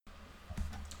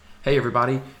Hey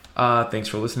everybody, thanks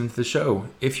for listening to the show.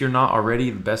 If you're not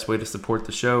already, the best way to support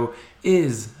the show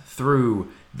is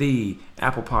through the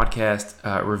Apple Podcast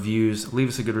reviews. Leave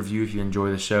us a good review if you enjoy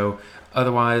the show.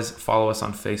 Otherwise, follow us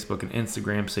on Facebook and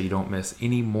Instagram so you don't miss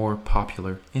any more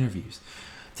popular interviews.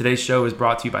 Today's show is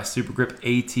brought to you by Super Grip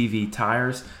ATV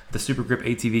Tires. The Super Grip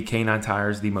ATV K9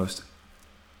 tires, the most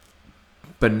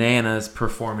bananas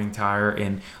performing tire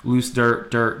in loose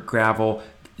dirt, gravel,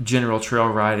 general trail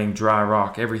riding, dry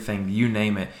rock, everything, you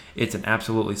name it. It's an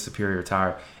absolutely superior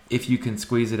tire. If you can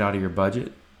squeeze it out of your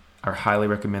budget, I highly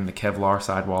recommend the Kevlar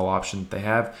sidewall option that they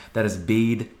have. That is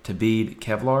bead to bead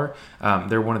Kevlar.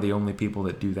 They're one of the only people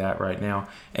that do that right now.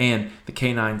 And the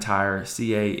K9 tire,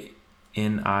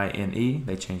 Canine,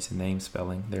 they changed the name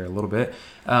spelling there a little bit.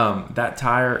 That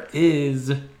tire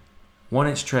is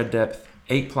 1-inch tread depth,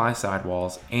 8-ply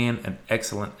sidewalls, and an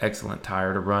excellent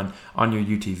tire to run on your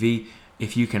UTV.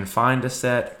 If you can find a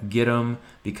set, get them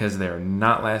because they're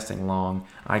not lasting long.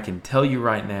 I can tell you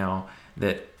right now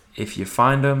that if you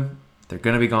find them, they're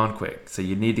going to be gone quick, so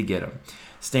you need to get them.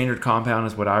 Standard compound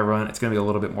is what I run. It's going to be a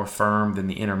little bit more firm than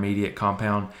the intermediate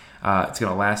compound. It's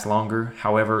going to last longer.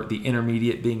 However, the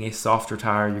intermediate being a softer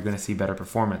tire, you're going to see better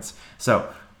performance.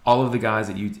 So all of the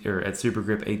guys at Super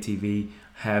Grip ATV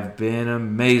have been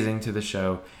amazing to the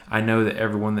show. I know that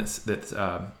everyone that's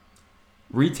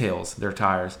retails their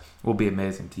tires will be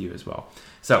amazing to you as well.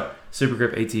 So Super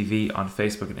Grip ATV on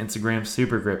Facebook and Instagram,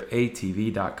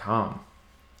 supergripatv.com.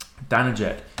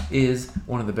 Dynojet is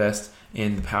one of the best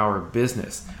in the power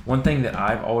business. One thing that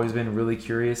I've always been really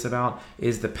curious about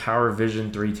is the Power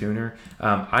Vision 3 tuner.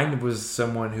 I was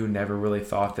someone who never really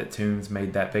thought that tunes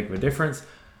made that big of a difference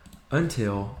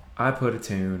until I put a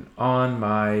tune on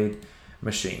my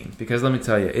machine, because let me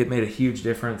tell you, it made a huge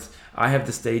difference. I have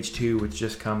the Stage 2, which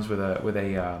just comes with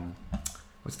a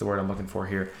what's the word I'm looking for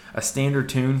here? A standard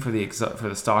tune for the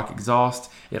stock exhaust.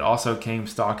 It also came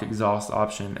stock exhaust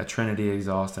option, a Trinity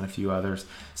exhaust, and a few others.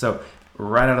 So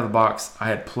right out of the box, I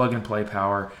had plug and play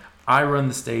power. I run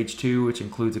the Stage 2, which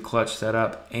includes a clutch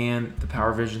setup and the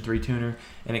Power Vision 3 tuner,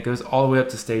 and it goes all the way up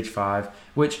to Stage 5,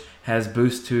 which has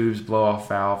boost tubes, blow-off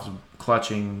valves,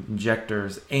 clutching,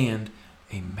 injectors, and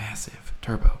a massive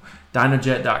turbo.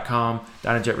 Dynojet.com,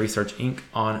 Dynojet Research Inc.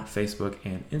 on Facebook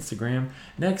and Instagram.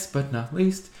 Next but not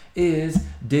least is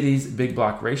Diddy's Big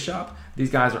Block Race Shop.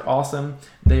 These guys are awesome.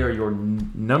 They are your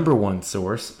number one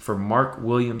source for Mark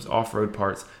Williams off-road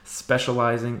parts,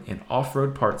 specializing in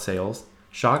off-road part sales,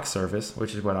 shock service,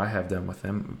 which is what I have done with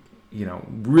them.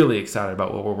 Really excited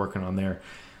about what we're working on there.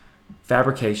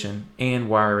 Fabrication and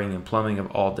wiring and plumbing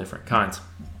of all different kinds.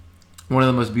 One of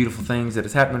the most beautiful things that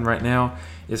is happening right now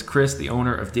is Chris, the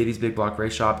owner of Diddy's Big Block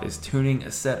Race Shop, is tuning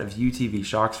a set of UTV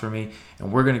shocks for me,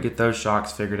 and we're going to get those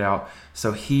shocks figured out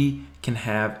so he can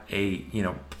have a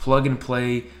plug and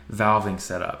play valving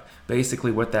setup.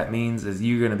 Basically what that means is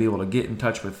you're going to be able to get in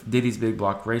touch with Diddy's Big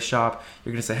Block Race Shop.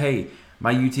 You're going to say, hey,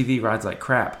 my UTV rides like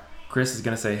crap. Chris is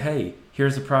going to say, hey,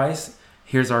 here's the price,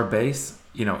 here's our base,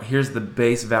 here's the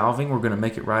base valving. We're going to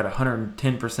make it ride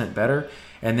 110% better.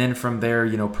 And then from there,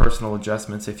 personal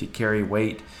adjustments if you carry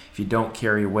weight, if you don't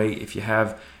carry weight, if you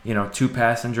have, 2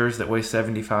 passengers that weigh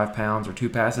 75 pounds or 2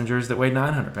 passengers that weigh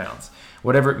 900 pounds.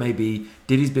 Whatever it may be,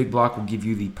 Diddy's Big Block will give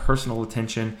you the personal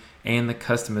attention and the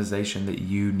customization that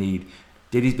you need.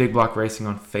 Diddy's Big Block Racing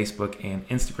on Facebook and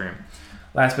Instagram.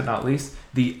 Last but not least,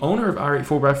 the owner of iRate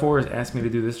 4x4 has asked me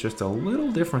to do this just a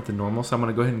little different than normal, so I'm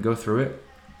going to go ahead and go through it.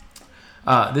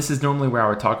 This is normally where I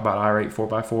would talk about iRate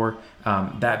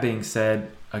 4x4. That being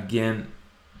said, again,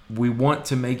 we want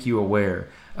to make you aware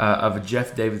of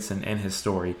Jeff Davidson and his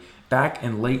story. Back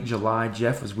in late July,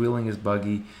 Jeff was wheeling his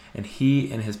buggy, and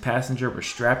he and his passenger were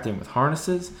strapped in with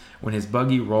harnesses when his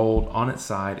buggy rolled on its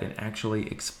side and actually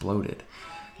exploded.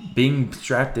 Being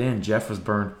strapped in, Jeff was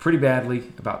burned pretty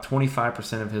badly, about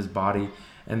 25% of his body,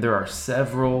 and there are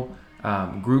several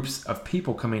groups of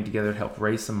people coming together to help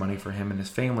raise some money for him and his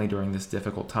family during this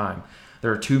difficult time.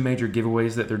 There are 2 major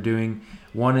giveaways that they're doing.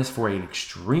 One is for an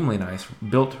extremely nice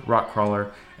built rock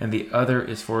crawler, and the other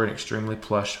is for an extremely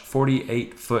plush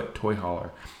 48-foot toy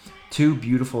hauler. 2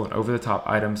 beautiful and over-the-top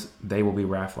items they will be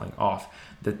raffling off.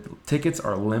 The tickets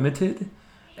are limited,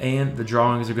 and the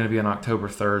drawings are going to be on October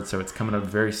 3rd, so it's coming up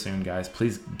very soon, guys.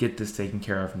 Please get this taken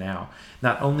care of now.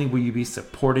 Not only will you be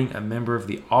supporting a member of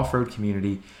the off-road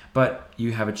community, but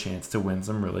you have a chance to win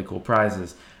some really cool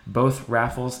prizes. Both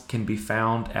raffles can be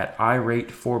found at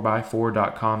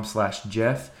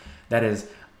irate4x4.com/Jeff. That is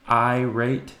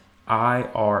irate,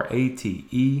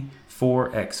 IRATE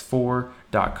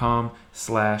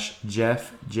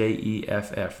 4x4.com/Jeff,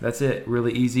 Jeff. That's it.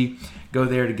 Really easy. Go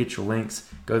there to get your links.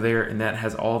 Go there, and that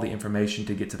has all the information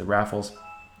to get to the raffles.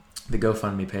 the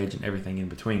GoFundMe page, and everything in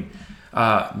between.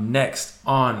 Next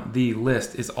on the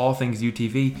list is All Things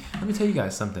UTV. Let me tell you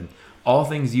guys something. All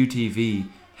Things UTV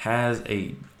has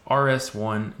a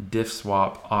RS1 diff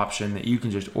swap option that you can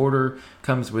just order.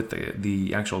 Comes with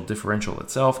the actual differential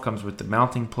itself, comes with the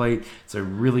mounting plate. It's a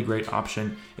really great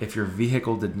option. If your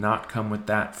vehicle did not come with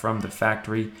that from the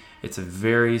factory, it's a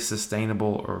very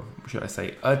sustainable, or should I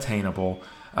say attainable,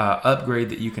 upgrade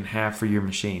that you can have for your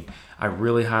machine. I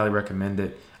really highly recommend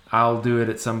it. I'll do it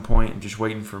at some point. I'm just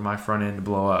waiting for my front end to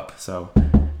blow up. So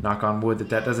knock on wood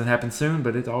that doesn't happen soon,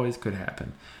 but it always could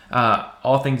happen.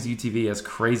 All Things UTV has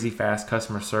crazy fast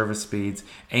customer service speeds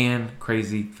and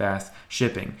crazy fast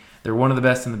shipping. They're one of the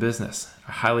best in the business.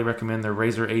 I highly recommend their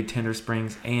Razor Aid tender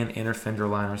springs and inner fender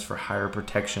liners for higher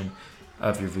protection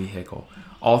of your vehicle.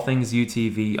 All Things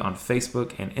UTV on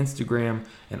Facebook and Instagram,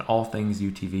 and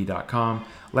allthingsutv.com.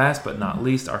 Last but not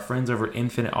least, our friends over at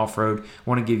Infinite Off-Road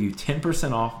want to give you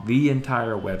 10% off the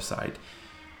entire website.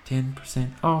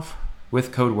 10% off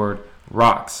with code word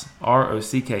ROCKS,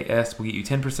 ROCKS, will get you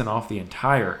 10% off the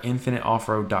entire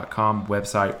infiniteoffroad.com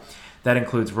website. That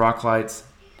includes rock lights,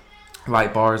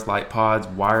 light bars, light pods,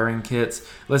 wiring kits.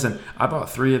 Listen, I bought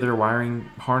 3 of their wiring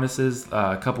harnesses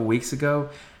a couple weeks ago,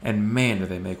 and man, do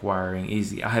they make wiring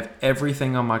easy. I have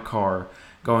everything on my car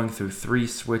going through 3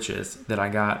 switches that I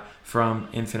got from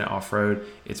Infinite Off-Road.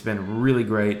 It's been really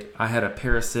great. I had a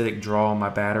parasitic draw on my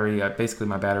battery. Basically,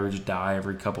 my battery would just die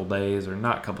every couple days, or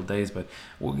not couple days, but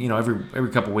every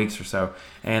couple weeks or so.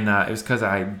 And it was because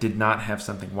I did not have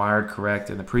something wired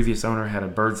correct, and the previous owner had a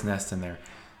bird's nest in there.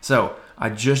 So I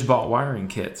just bought wiring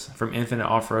kits from Infinite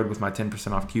Off-Road with my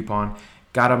 10% off coupon.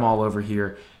 Got them all over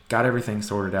here. Got everything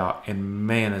sorted out, and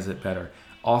man, is it better.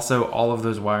 Also, all of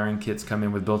those wiring kits come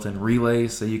in with built-in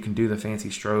relays, so you can do the fancy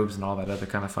strobes and all that other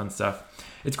kind of fun stuff.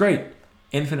 It's great.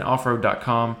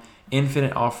 InfiniteOffroad.com,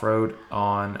 Infinite Off-Road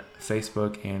on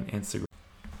Facebook and Instagram.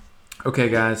 Okay,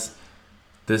 guys,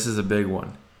 this is a big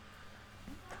one.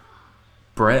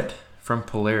 Brett from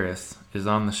Polaris is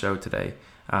on the show today.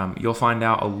 You'll find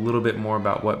out a little bit more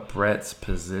about what Brett's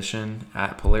position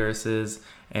at Polaris is,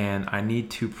 and I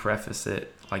need to preface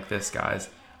it like this, guys.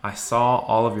 I saw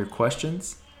all of your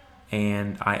questions,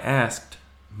 and I asked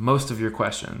most of your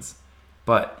questions,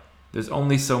 but there's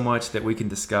only so much that we can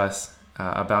discuss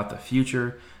about the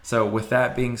future. So with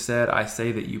that being said, I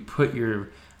say that you put your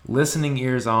listening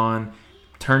ears on,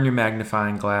 turn your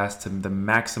magnifying glass to the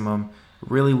maximum,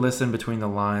 really listen between the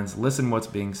lines, listen what's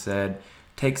being said,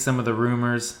 take some of the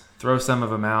rumors, throw some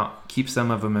of them out, keep some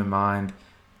of them in mind.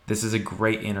 This is a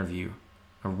great interview.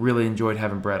 I really enjoyed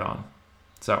having Brett on.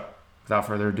 So without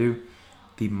further ado,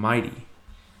 the mighty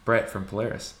Brett from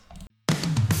Polaris.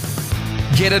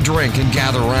 Get a drink and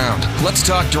gather round. Let's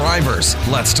talk drivers.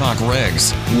 Let's talk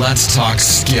rigs. Let's talk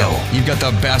skill. You've got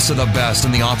the best of the best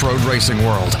in the off-road racing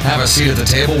world. Have a seat at the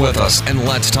table with us, and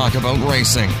let's talk about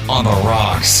racing on the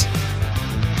rocks.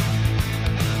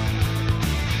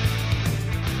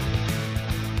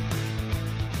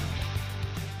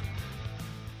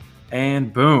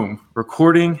 And boom,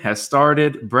 recording has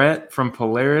started. Brett from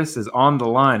Polaris is on the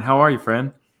line. How are you,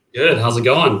 friend? Good. How's it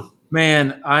going?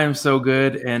 Man, I am so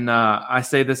good. And I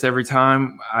say this every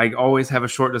time. I always have a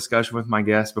short discussion with my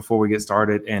guests before we get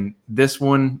started. And this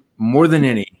one, more than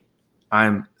any,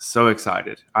 I'm so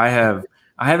excited. I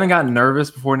haven't gotten nervous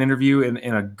before an interview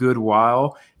in a good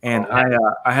while. And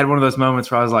I had one of those moments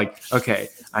where I was like, okay,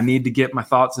 I need to get my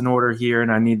thoughts in order here,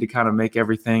 and I need to kind of make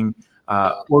everything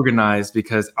organized,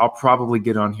 because I'll probably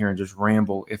get on here and just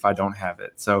ramble if I don't have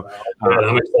it. So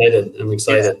I'm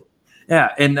excited. Yeah.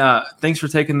 And thanks for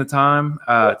taking the time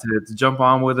to jump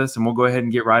on with us, and we'll go ahead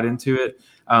and get right into it.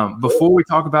 Before we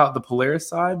talk about the Polaris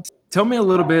side, tell me a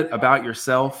little bit about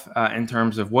yourself in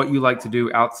terms of what you like to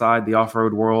do outside the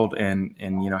off-road world, and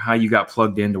how you got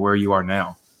plugged into where you are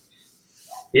now.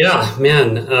 Yeah,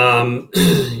 man.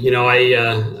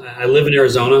 I live in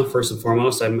Arizona first and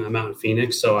foremost. I'm out in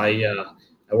Phoenix, so I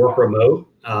work remote.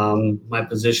 My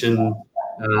position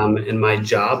and my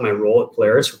job, my role at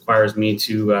Polaris requires me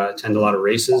to attend a lot of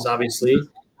races, obviously,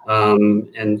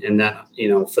 and that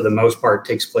for the most part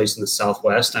takes place in the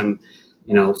Southwest. I'm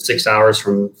 6 hours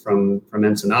from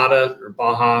Ensenada or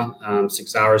Baja,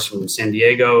 6 hours from San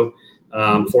Diego,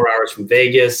 4 hours from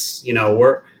Vegas.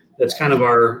 That's kind of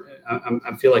our.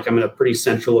 I feel like I'm in a pretty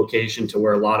central location to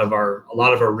where a lot of our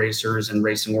racers and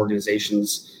racing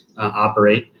organizations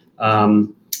operate.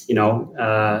 I've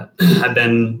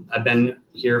been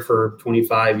here for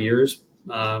 25 years,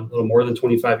 a little more than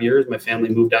 25 years. My family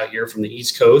moved out here from the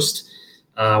East Coast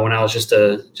when I was just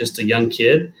a young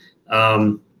kid.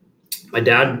 My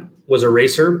dad was a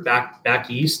racer back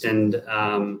east, and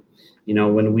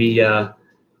when we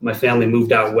my family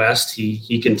moved out west,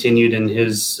 he continued in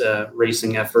his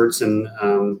racing efforts. And,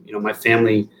 my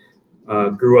family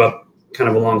grew up kind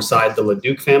of alongside the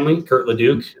LeDuc family, Kurt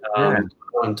LeDuc,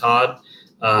 and Todd.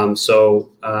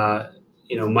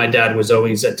 My dad was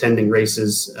always attending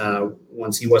races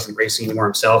once he wasn't racing anymore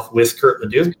himself with Kurt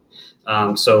LeDuc.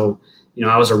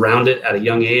 I was around it at a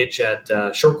young age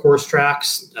at short course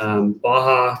tracks,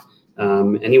 Baja,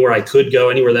 anywhere I could go,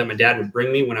 anywhere that my dad would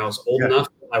bring me when I was old enough.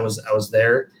 I was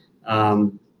there.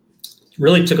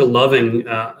 Really took a loving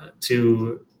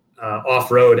to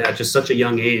off-road at just such a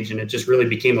young age, and it just really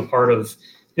became a part of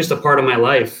my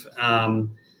life. I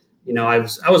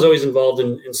was always involved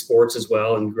in sports as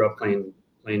well, and grew up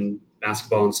playing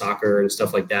basketball and soccer and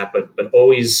stuff like that. But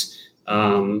always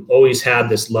had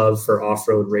this love for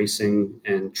off-road racing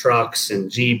and trucks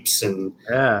and Jeeps and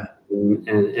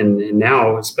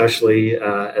now especially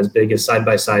as big as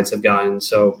side-by-sides have gotten.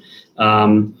 So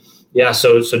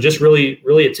just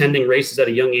really attending races at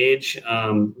a young age,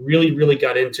 really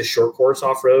got into short course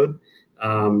off-road.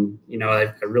 I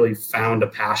really found a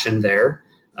passion there.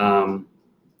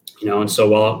 And so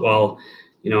while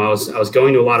I was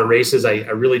going to a lot of races, I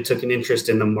really took an interest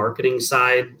in the marketing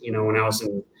side, when I was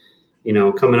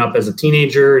coming up as a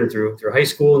teenager and through high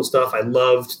school and stuff. I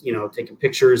loved, taking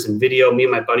pictures and video. Me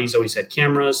and my buddies always had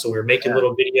cameras, so we were making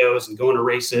little videos and going to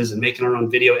races and making our own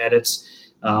video edits.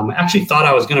 I actually thought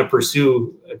I was going to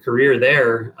pursue a career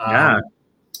there.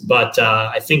 But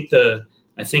I think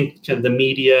the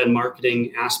media and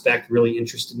marketing aspect really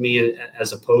interested me,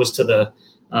 as opposed to the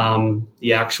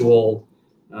actual,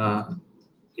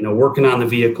 working on the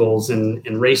vehicles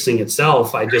and racing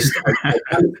itself. I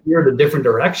kind of steered a different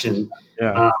direction.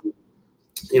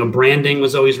 Branding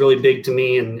was always really big to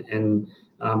me, and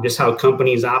just how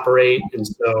companies operate. And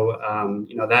so,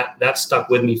 that stuck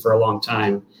with me for a long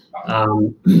time.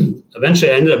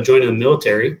 Eventually I ended up joining the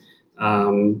military,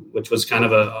 which was kind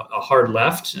of a hard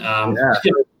left.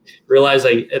 Realized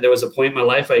there was a point in my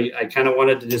life I kind of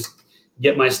wanted to just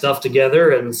get my stuff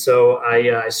together. And so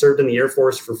I served in the Air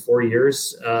Force for 4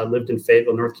 years, lived in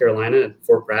Fayetteville, North Carolina at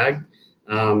Fort Bragg.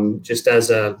 Just as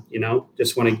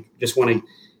just want to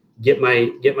get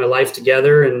my life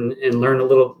together and learn a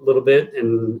little bit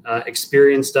and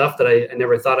experience stuff that I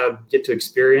never thought I'd get to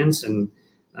experience. And,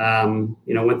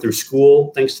 went through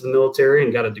school thanks to the military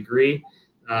and got a degree.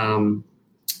 And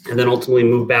then ultimately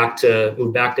moved back to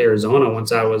Arizona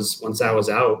once I was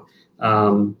out.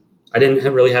 I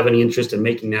didn't really have any interest in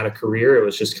making that a career. It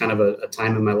was just kind of a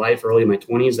time in my life, early in my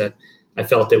 20s, that I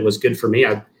felt it was good for me.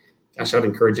 I'd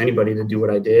encourage anybody to do what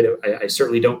I did. I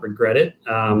certainly don't regret it.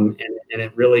 And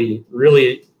it really,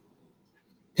 really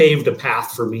paved a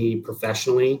path for me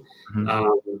professionally,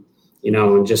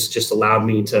 and just allowed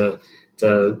me to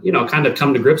kind of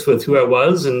come to grips with who I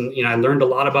was. And, I learned a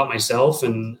lot about myself,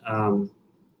 and,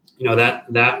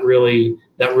 that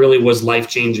really was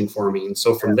life-changing for me. And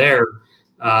so from there,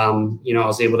 I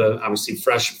was able to, obviously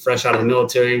fresh out of the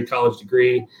military, college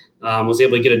degree, was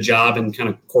able to get a job in kind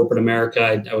of corporate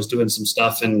America. I was doing some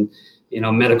stuff in,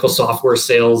 medical software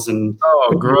sales, and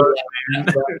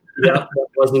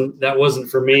that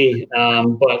wasn't for me.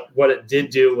 But what it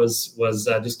did do was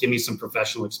just give me some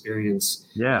professional experience,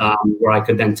 where I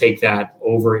could then take that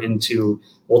over into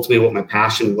ultimately what my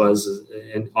passion was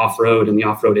in the off-road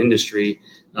industry.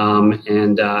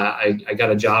 I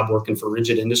got a job working for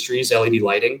Rigid Industries, LED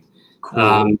lighting.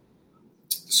 Cool.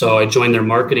 So I joined their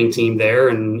marketing team there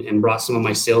and brought some of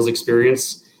my sales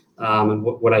experience, and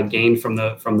what I gained from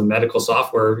the medical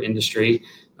software industry.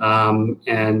 I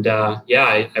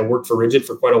worked for Rigid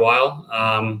for quite a while.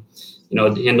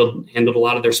 Handled a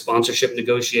lot of their sponsorship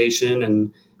negotiation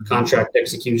and contract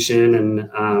execution, and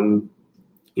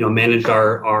managed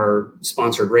our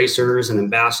sponsored racers and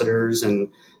ambassadors, and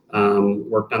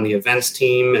worked on the events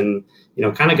team, and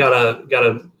kind of got a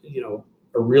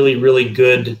really, really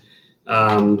good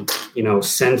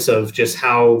sense of just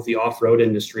how the off-road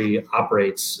industry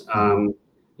operates,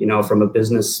 from a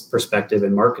business perspective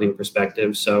and marketing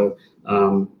perspective. So,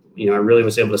 I really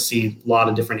was able to see a lot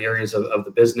of different areas of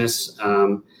the business.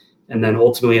 And then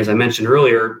ultimately, as I mentioned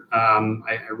earlier,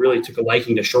 I really took a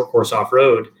liking to short course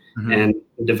off-road, and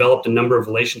developed a number of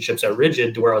relationships at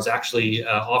Rigid, to where I was actually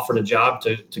offered a job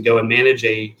to go and manage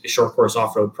a short course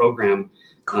off-road program,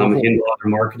 handle all their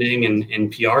marketing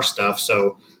and PR stuff.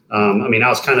 So, I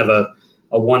was kind of a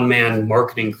one-man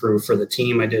marketing crew for the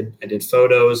team. I did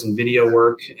photos and video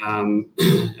work. We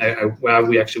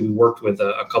worked with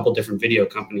a couple different video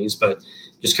companies, but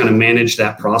just kind of managed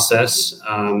that process,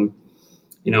 and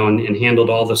handled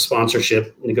all the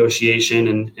sponsorship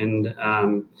negotiation, and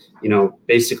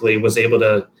basically was able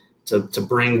to to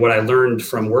bring what I learned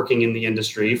from working in the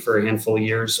industry for a handful of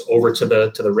years over to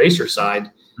the racer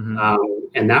side.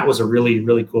 And that was a really,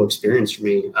 really cool experience for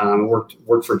me.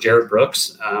 Worked for Jarrett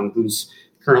Brooks, who's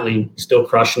currently still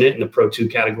crushing it in the Pro 2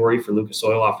 category for Lucas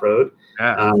Oil Off-Road.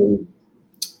 Yeah.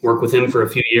 Worked with him for a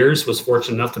few years, was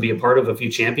fortunate enough to be a part of a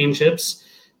few championships,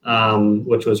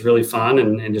 which was really fun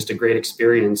and just a great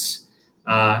experience.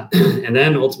 And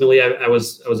then ultimately I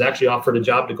was actually offered a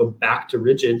job to go back to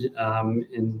Rigid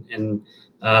in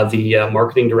the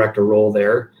marketing director role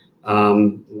there,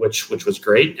 which was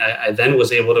great. I then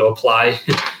was able to apply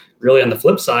really on the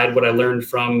flip side what I learned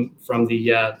from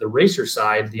the racer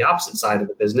side, the opposite side of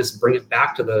the business, bring it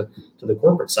back to the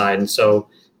corporate side. And so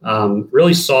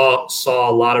really saw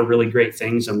a lot of really great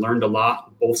things and learned a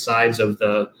lot both sides of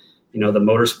the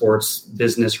motorsports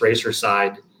business racer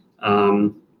side.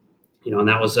 And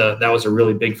that was a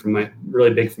really big for my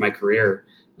career.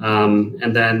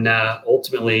 And then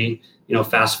ultimately,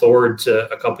 fast forward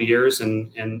to a couple of years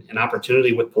and an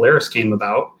opportunity with Polaris came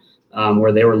about,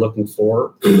 where they were looking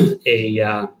for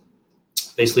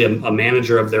basically a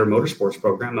manager of their motorsports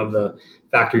program of the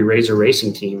factory razor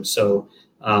racing team. So,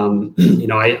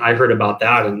 I heard about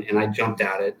that and I jumped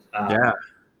at it. I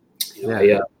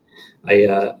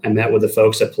met with the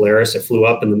folks at Polaris. I flew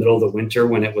up in the middle of the winter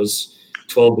when it was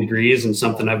 12 degrees and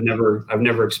something I've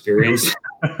never experienced.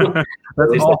 At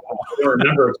least I don't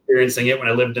remember experiencing it when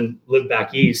I lived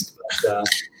back east. But,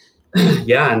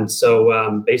 and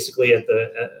so basically at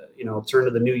the turn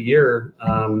of the new year,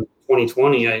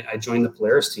 2020, I joined the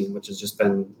Polaris team, which has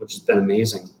been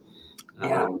amazing.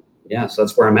 So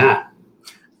that's where I'm at.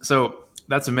 So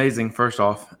that's amazing. First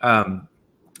off, I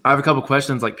have a couple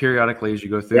questions like periodically as you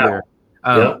go through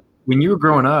there. When you were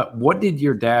growing up, what did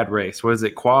your dad race? Was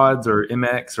it quads or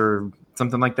MX or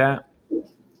something like that?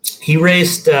 He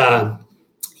raced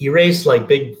like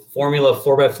big Formula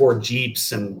 4x4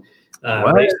 Jeeps and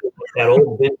raced that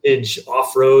old vintage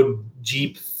off-road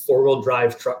Jeep 4-wheel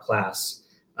drive truck class.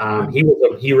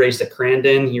 He raced at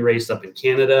Crandon. He raced up in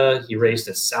Canada. He raced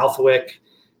at Southwick.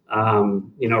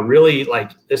 Really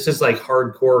like this is like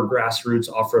hardcore grassroots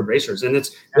off-road racers, and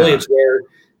it's where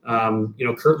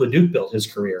Kurt LeDuc built his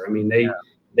career. I mean,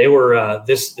 they were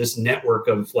this network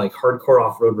of like hardcore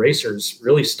off-road racers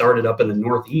really started up in the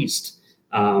Northeast.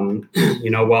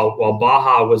 While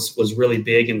Baja was really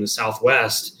big in the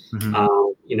Southwest, in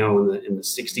the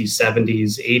 60s,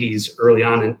 70s, 80s, early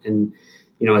on, and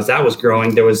as that was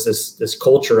growing, there was this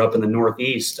culture up in the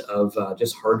Northeast of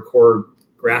just hardcore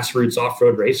grassroots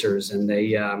off-road racers, and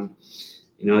they.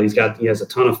 He has a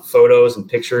ton of photos and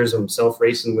pictures of himself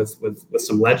racing with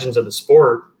some legends of the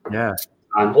sport. Yeah.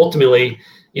 Ultimately,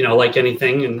 like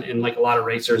anything and like a lot of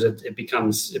racers, it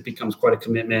becomes quite a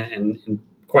commitment and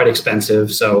quite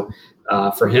expensive. So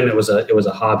for him, it was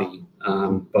a hobby.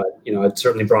 But it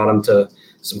certainly brought him to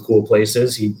some cool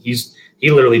places. He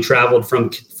literally traveled from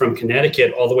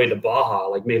Connecticut all the way to Baja,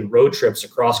 like made road trips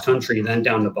across country, then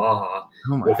down to Baja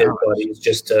with his buddies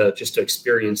just to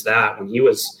experience that when he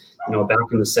was back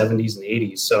in the 70s and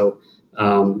 80s. So,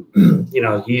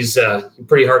 he's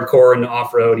pretty hardcore in the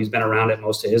off-road. He's been around it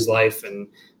most of his life, and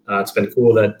it's been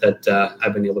cool that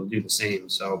I've been able to do the same.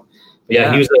 So,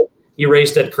 he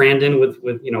raced at Crandon with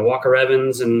Walker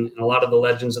Evans and a lot of the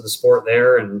legends of the sport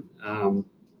there, and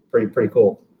pretty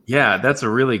cool. Yeah, that's a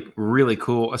really, really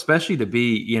cool, especially to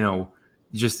be,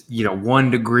 just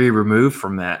 1 degree removed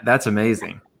from that. That's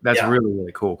amazing. That's really,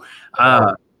 really cool.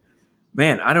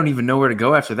 Man, I don't even know where to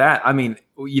go after that. I mean,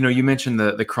 you mentioned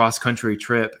the cross country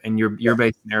trip, and you're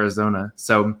based in Arizona.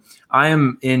 So I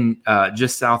am in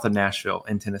just south of Nashville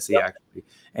in Tennessee, actually.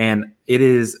 And it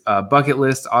is a bucket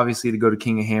list, obviously, to go to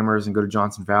King of Hammers and go to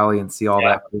Johnson Valley and see all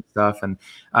that cool stuff. And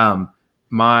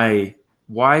my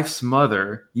wife's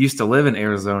mother used to live in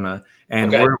Arizona,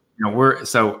 and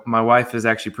so my wife is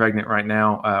actually pregnant right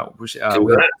now.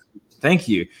 Thank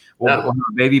you. We'll have a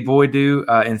baby boy due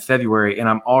in February, and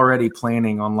I'm already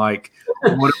planning on like,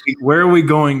 where are we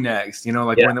going next?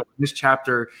 When this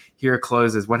chapter here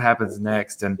closes, what happens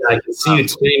next? And I can see you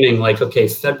screaming like, okay,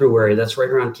 February, that's right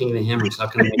around King of the Hammers. How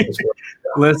can I make this work?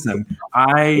 Listen,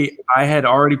 I had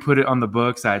already put it on the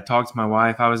books. I had talked to my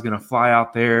wife. I was going to fly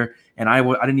out there, and I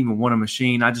didn't even want a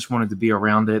machine. I just wanted to be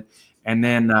around it. And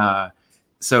then,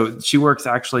 so she works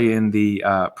actually in the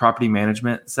property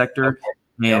management sector,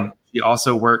 and she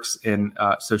also works in,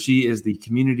 so she is the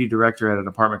community director at an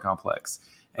apartment complex,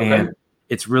 and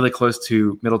it's really close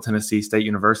to Middle Tennessee State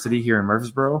University here in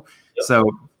Murfreesboro. So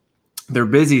their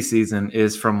busy season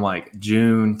is from like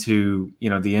June to,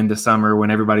 the end of summer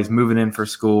when everybody's moving in for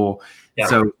school.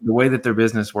 So the way that their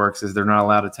business works is they're not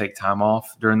allowed to take time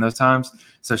off during those times.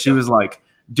 So she was like,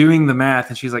 doing the math,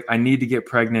 and she's like, I need to get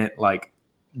pregnant like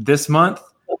this month,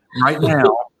 right now,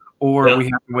 or we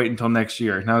have to wait until next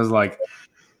year. And I was like,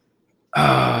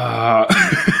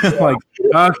 like,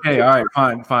 okay, all right,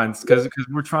 fine. Because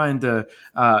we're trying to,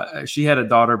 she had a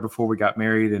daughter before we got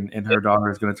married, and her daughter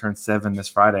is going to turn 7 this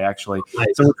Friday, actually. Nice.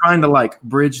 So we're trying to like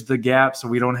bridge the gap so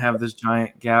we don't have this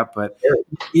giant gap. But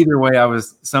either way,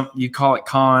 you call it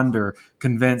conned or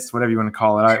convinced, whatever you want to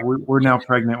call it. We're now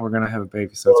pregnant. We're going to have a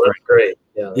baby. So it's great.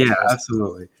 Yeah, awesome.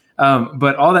 Absolutely.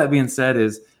 But all that being said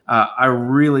is, I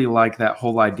really like that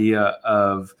whole idea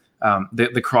of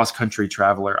the cross-country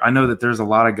traveler. I know that there's a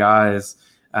lot of guys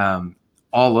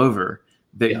all over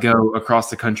that go across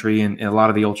the country, and a lot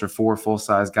of the Ultra 4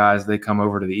 full-size guys, they come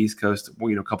over to the East Coast,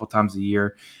 a couple times a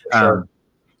year. Sure.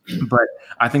 But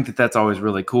I think that that's always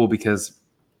really cool because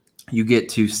you get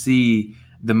to see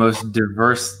the most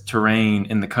diverse terrain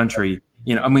in the country.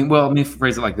 Let me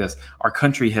phrase it like this. Our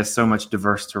country has so much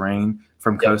diverse terrain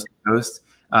from coast to coast.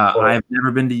 I've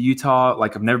never been to Utah,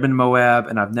 like I've never been to Moab,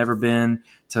 and I've never been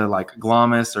to like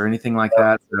Glamis or anything like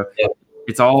that. So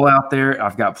it's all out there.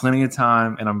 I've got plenty of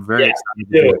time, and I'm very excited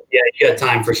to do it. Yeah, you got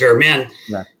time for sure, man.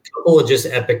 Yeah. A couple of just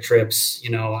epic trips.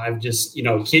 I've just, King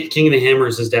of the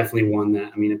Hammers is definitely one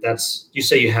that, if that's, you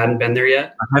say you hadn't been there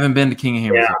yet? I haven't been to King of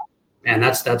Hammers. Yeah, and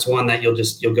that's one that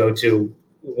you'll go to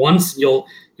once. You'll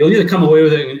either come away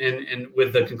with it and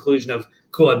with the conclusion of,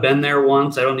 cool, I've been there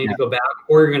once, I don't need to go back,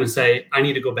 or you're going to say, I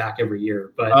need to go back every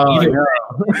year. But either way,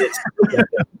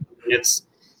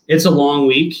 it's a long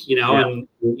week, and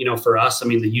for us,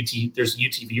 there's a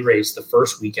UTV race the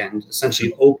first weekend,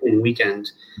 essentially opening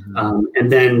weekend.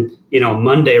 And then,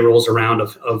 Monday rolls around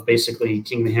of basically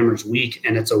King of the Hammers week,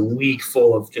 and it's a week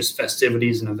full of just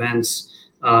festivities and events.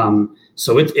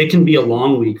 So it can be a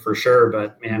long week for sure,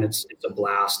 but man, it's a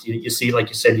blast. You see, like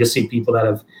you said, you'll see people that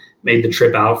have made the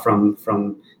trip out from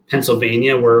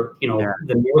Pennsylvania, where,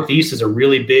 the Northeast is a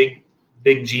really big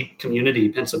Jeep community.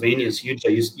 Pennsylvania is huge.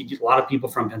 You get a lot of people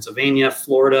from Pennsylvania,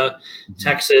 Florida,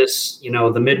 Texas,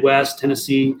 the Midwest,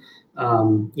 Tennessee.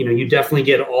 You definitely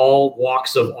get all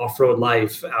walks of off-road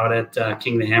life out at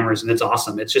King of the Hammers, and it's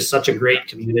awesome. It's just such a great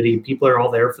community. People are all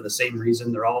there for the same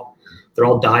reason. They're all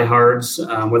diehards,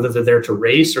 whether they're there to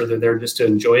race or they're there just to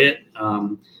enjoy it.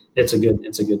 It's a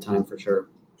good time for sure.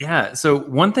 Yeah. So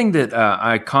one thing that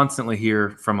I constantly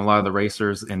hear from a lot of the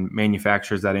racers and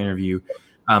manufacturers that I interview,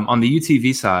 on the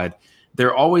UTV side,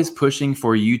 they're always pushing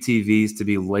for UTVs to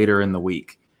be later in the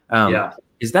week.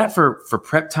 Is that for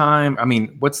prep time?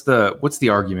 What's the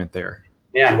argument there?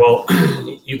 Yeah, well,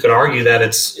 you could argue that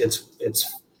it's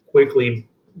quickly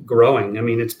growing.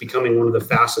 It's becoming one of the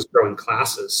fastest growing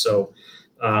classes. So,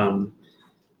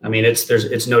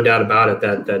 it's no doubt about it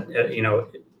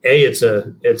that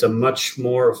it's a much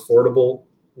more affordable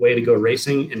way to go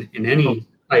racing in any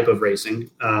type of racing.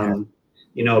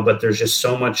 But there's just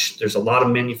so much. There's a lot of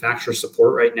manufacturer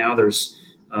support right now. There's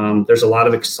a lot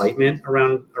of excitement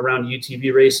around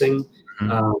UTV racing,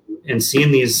 and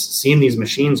seeing these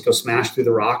machines go smash through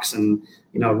the rocks and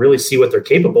really see what they're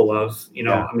capable of.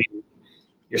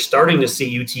 You're starting to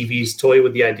see UTVs toy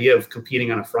with the idea of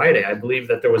competing on a Friday. I believe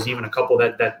that there was even a couple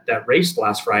that raced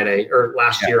last Friday or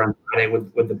last year on Friday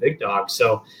with the big dog.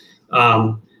 So,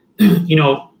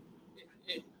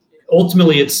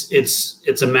 ultimately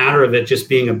it's a matter of it just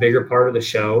being a bigger part of the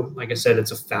show. Like I said,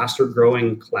 it's a faster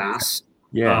growing class.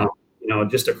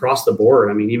 Just across the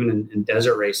board. Even in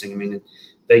desert racing, in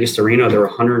Vegas to Reno, there were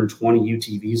 120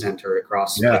 UTVs enter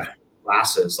across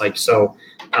classes. I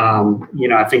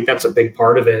think that's a big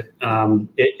part of it.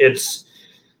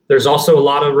 There's also a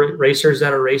lot of racers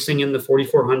that are racing in the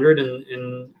 4,400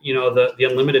 and the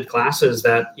unlimited classes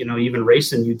that, even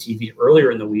race in UTV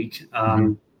earlier in the week.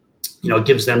 It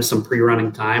gives them some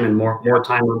pre-running time and more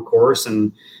time on course.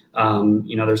 And,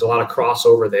 there's a lot of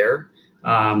crossover there.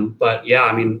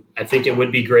 I think it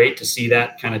would be great to see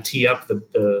that kind of tee up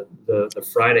the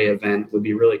Friday event. Would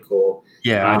be really cool.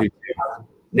 Yeah.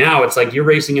 Now it's like you're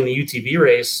racing in the UTV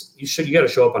race. You got to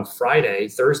show up on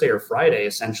Thursday or Friday,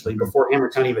 essentially before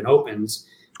Hammertown even opens,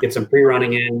 get some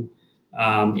pre-running in,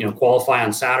 qualify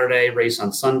on Saturday, race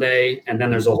on Sunday. And then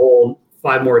there's a whole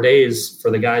 5 more days for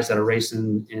the guys that are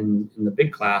racing in the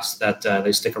big class that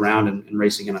they stick around and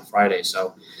racing in on Friday.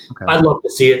 So I'd love to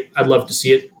see it.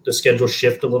 The schedule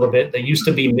shift a little bit. They used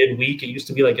to be midweek. It used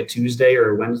to be like a Tuesday or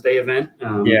a Wednesday event.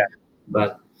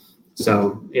 But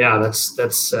so,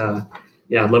 that's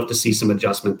I'd love to see some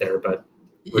adjustment there, but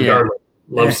regardless,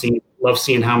 love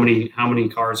seeing how many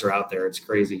cars are out there. It's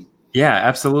crazy. Yeah,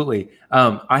 absolutely.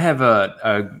 I have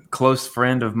a close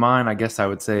friend of mine, I guess I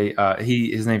would say.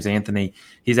 His name's Anthony.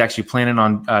 He's actually planning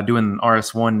on doing an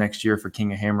RS1 next year for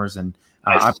King of Hammers, and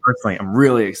I personally am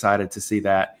really excited to see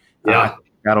that. Yeah.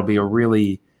 That'll be a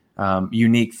really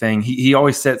unique thing. He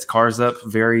always sets cars up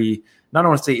very, not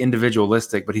want to say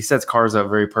individualistic, but he sets cars up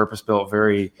very purpose-built,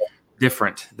 very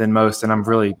different than most. And I'm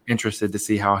really interested to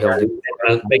see how he'll do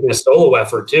it. Making a solo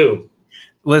effort too.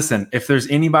 Listen, if there's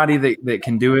anybody that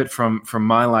can do it from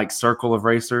my like circle of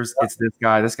racers, it's this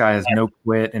guy. This guy has no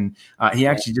quit, and he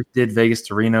actually just did Vegas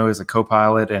to Reno as a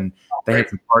co-pilot, and they had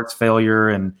some parts failure,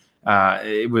 and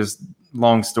it was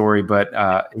long story,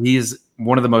 but he's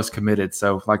one of the most committed.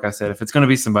 So, like I said, if it's going to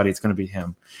be somebody, it's going to be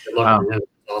him. Good luck, man.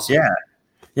 Awesome.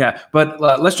 Yeah. But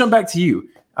let's jump back to you.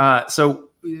 So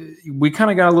we kind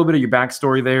of got a little bit of your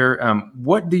backstory there.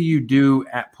 What do you do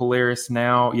at Polaris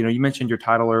now? You mentioned your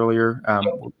title earlier.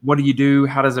 What do you do?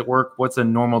 How does it work? What's a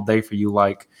normal day for you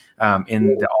like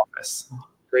in the office?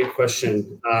 Great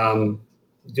question.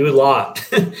 Do a lot.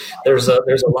 There's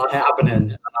a lot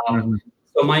happening.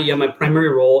 So my primary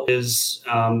role is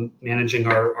managing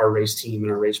our race team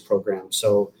and our race program.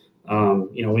 So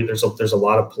there's a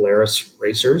lot of Polaris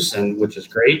racers, and which is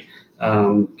great.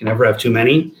 Can never have too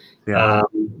many. Yeah.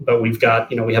 But we've got,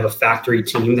 we have a factory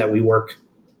team that we work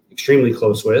extremely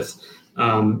close with.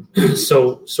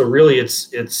 So really it's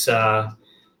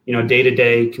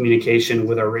day-to-day communication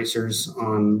with our racers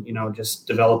on, just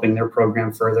developing their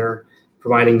program further,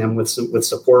 providing them with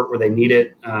support where they need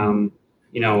it.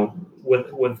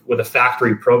 With a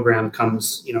factory program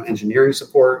comes, engineering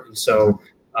support. And so,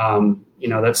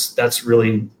 that's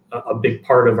really a big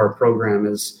part of our program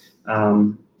is,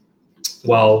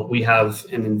 while we have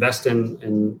and invest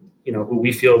in who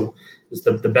we feel is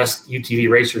the best UTV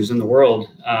racers in the world,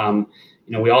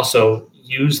 we also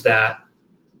use that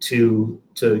to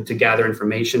gather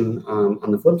information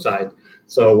on the flip side.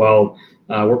 So while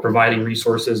we're providing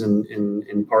resources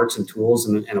and parts and tools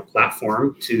and a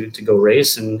platform to go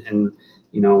race and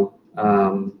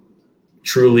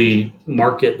truly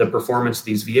market the performance of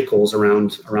these vehicles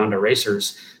around our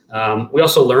racers. We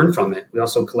also learn from it. We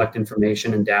also collect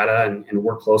information and data and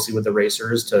work closely with the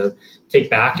racers to take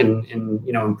back and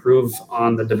improve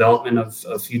on the development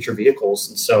of future vehicles.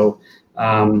 And so,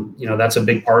 that's a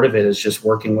big part of it is just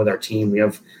working with our team. We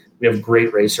have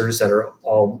great racers that are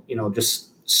all, just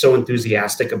so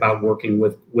enthusiastic about working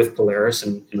with Polaris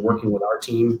and working with our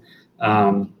team.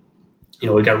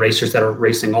 We've got racers that are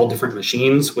racing all different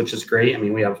machines, which is great. I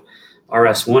mean, we have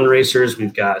RS1 racers,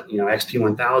 we've got,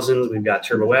 XP1000s, we've got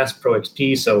Turbo S, Pro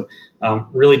XP. So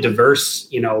really diverse,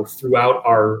 throughout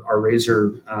our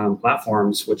RZR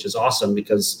platforms, which is awesome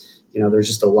because, there's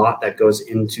just a lot that goes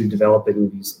into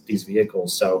developing these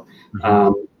vehicles. So,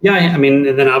 and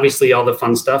then obviously all the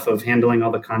fun stuff of handling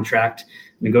all the contract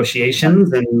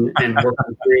negotiations and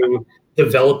working through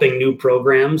developing new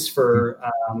programs for,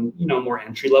 more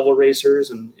entry-level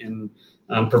racers and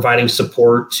providing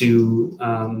support to,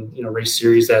 race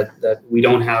series that we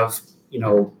don't have,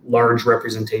 large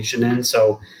representation in.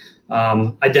 So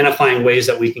identifying ways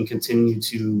that we can continue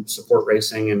to support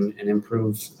racing and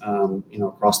improve,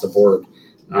 across the board.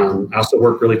 I also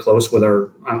work really close with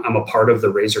I'm a part of the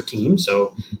RZR team.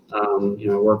 So, I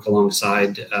work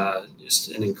alongside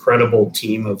just an incredible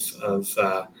team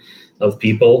of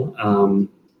people,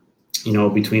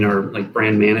 between our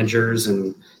brand managers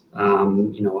and,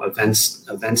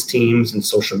 events teams and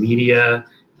social media,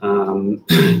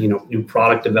 new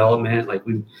product development.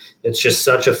 It's just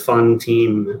such a fun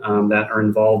team that are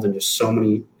involved in just so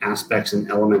many aspects and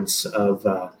elements of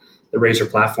the RZR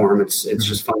platform. It's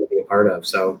just fun to be a part of.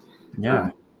 So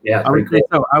yeah.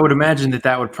 Cool. I would imagine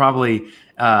that would probably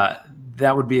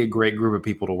that would be a great group of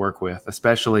people to work with,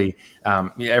 especially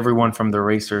everyone from the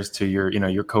racers to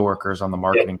your coworkers on the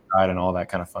marketing side and all that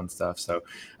kind of fun stuff. So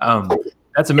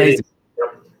that's amazing.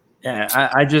 Yeah,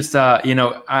 I just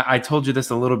I told you this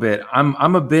a little bit.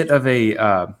 I'm a bit of a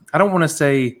I don't want to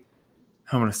say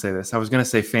how I'm going to say this. I was going to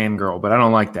say fangirl, but I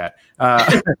don't like that.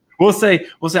 We'll say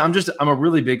I'm a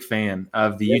really big fan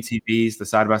of the UTVs, the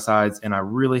side by sides, and I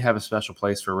really have a special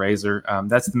place for RZR.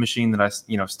 That's the machine that I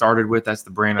started with. That's the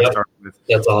brand I started with.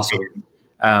 That's awesome.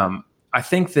 I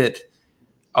think that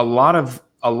a lot of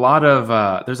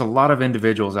there's a lot of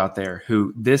individuals out there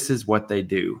who this is what they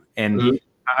do, and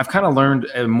I've kind of learned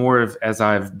more of as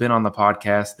I've been on the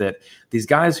podcast that these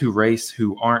guys who race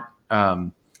who aren't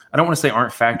I don't want to say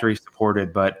aren't factory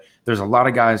supported, but there's a lot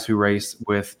of guys who race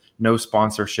with no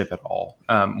sponsorship at all,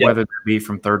 whether it be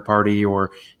from third party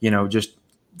or, just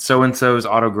so-and-so's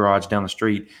auto garage down the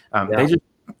street. They just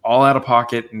all out of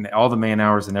pocket and all the man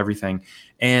hours and everything.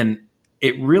 And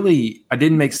it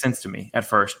didn't make sense to me at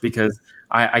first because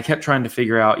I kept trying to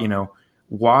figure out,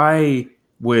 why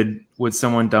would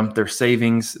someone dump their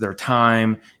savings, their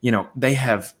time? They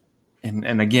have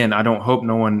and again, I don't hope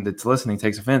no one that's listening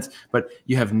takes offense, but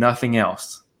you have nothing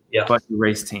else but your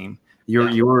race team.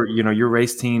 Your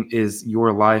race team is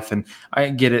your life, and I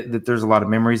get it that there's a lot of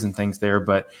memories and things there,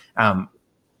 but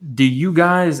do you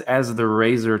guys as the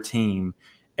Razor team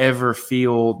ever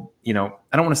feel, I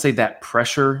don't want to say that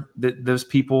pressure that those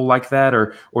people like that,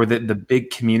 or the big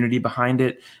community behind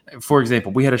it? For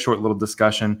example, we had a short little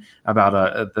discussion about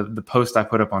the post I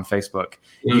put up on Facebook.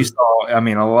 You saw, a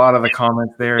lot of the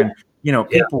comments there, and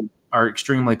people are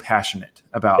extremely passionate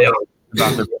about their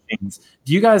machines.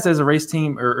 Do you guys as a race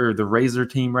team or the Razor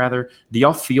team rather, do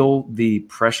y'all feel the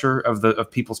pressure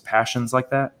of people's passions like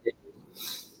that?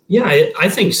 Yeah, I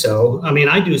think so.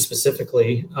 I do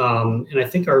specifically. And I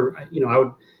think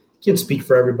can't speak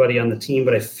for everybody on the team,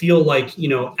 but I feel like,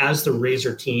 as the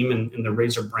Razor team and the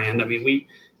Razor brand,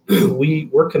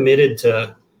 we're committed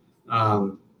to,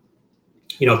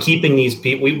 keeping these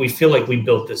people. We feel like we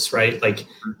built this, right? Like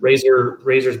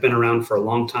Razor's been around for a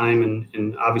long time,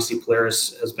 and obviously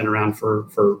Polaris has been around for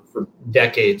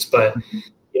decades, but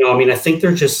I think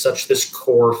there's just such this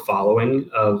core following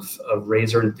of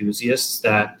Razor enthusiasts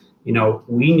that,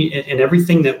 we need, in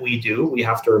everything that we do, we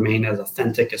have to remain as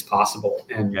authentic as possible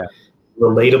and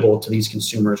relatable to these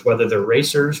consumers, whether they're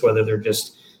racers, whether they're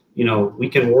just,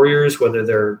 weekend warriors, whether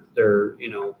they're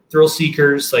thrill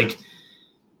seekers. Like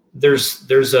there's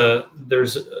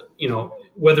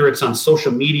whether it's on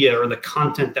social media or the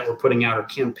content that we're putting out or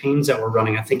campaigns that we're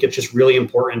running, I think it's just really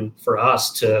important for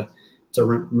us to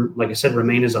like I said,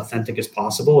 remain as authentic as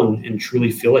possible and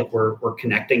truly feel like we're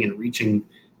connecting and reaching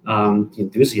the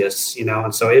enthusiasts,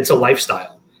 and so it's a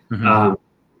lifestyle. And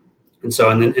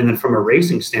then from a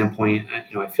racing standpoint,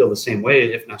 I feel the same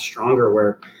way, if not stronger,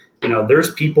 where,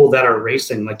 there's people that are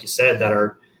racing, like you said, that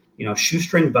are,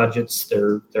 shoestring budgets.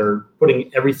 They're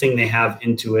putting everything they have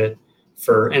into it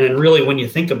and then really, when you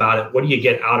think about it, what do you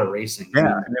get out of racing?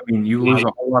 Yeah. You lose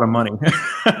a whole lot of money.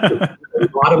 A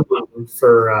lot of money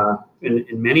for,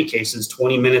 in many cases,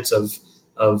 20 minutes of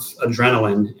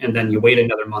adrenaline, and then you wait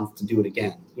another month to do it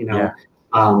again,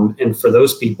 and for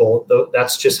those people,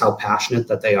 that's just how passionate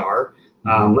that they are.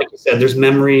 Like you said, there's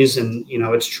memories, and,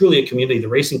 it's truly a community. The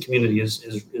racing community is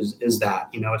that,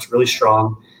 it's really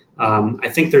strong. I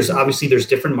think there's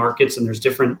different markets, and there's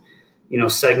different,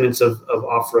 segments of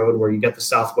off-road where you get the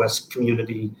Southwest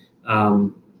community.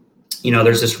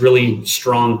 There's this really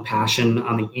strong passion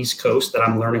on the East Coast that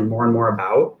I'm learning more and more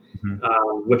about,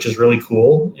 which is really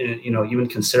cool. And, even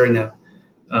considering that,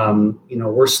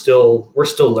 we're still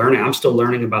learning. I'm still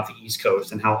learning about the East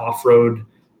Coast and how off-road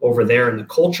over there and the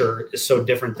culture is so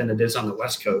different than it is on the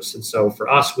West Coast. And so for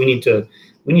us, we need to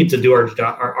do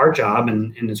our job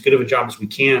and as good of a job as we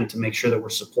can to make sure that we're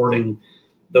supporting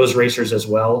those racers as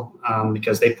well,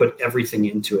 because they put everything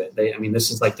into it.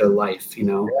 This is like their life,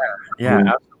 Yeah,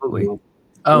 absolutely.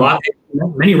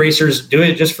 Many racers do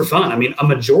it just for fun. A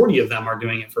majority of them are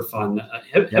doing it for fun,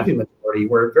 heavy majority,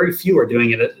 where very few are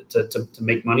doing it to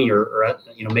make money or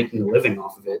making a living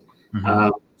off of it.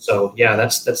 So yeah,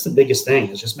 that's the biggest thing,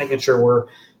 is just making sure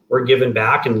we're giving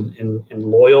back and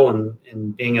loyal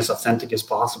and being as authentic as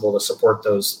possible to support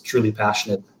those truly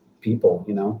passionate people,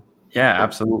 Yeah,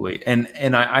 absolutely.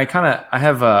 And I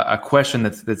have a question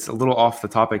that's a little off the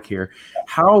topic here.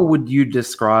 How would you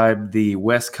describe the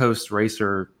West Coast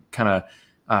racer kind of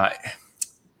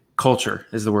culture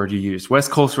is the word you used?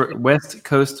 West Coast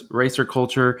racer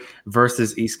culture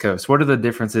versus East Coast. What are the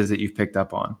differences that you've picked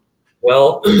up on?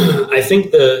 Well, I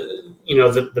think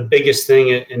the biggest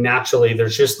thing, and naturally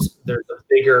there's a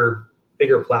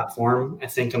bigger platform, I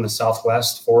think, on the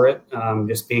Southwest for it.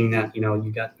 Just being that,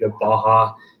 you got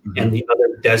Baja and the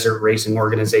other desert racing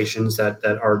organizations that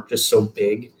are just so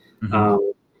big.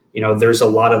 There's a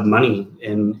lot of money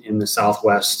in the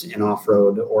Southwest in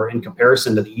off-road, or in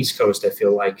comparison to the East Coast, I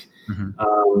feel like.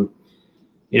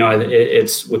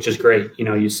 It's, which is great.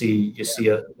 You see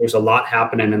there's a lot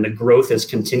happening, and the growth is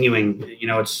continuing.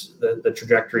 It's the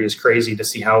trajectory is crazy to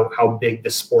see how big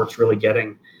this sport's really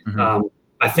getting.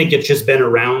 I think it's just been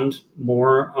around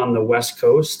more on the West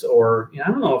Coast, or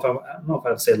I don't know if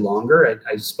I'd say longer.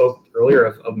 I spoke earlier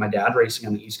of my dad racing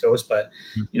on the East Coast, but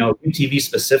UTV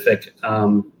specific,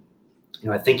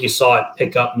 I think you saw it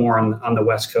pick up more on the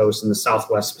West Coast and the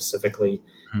Southwest specifically.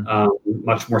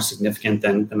 Much more significant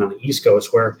than on the East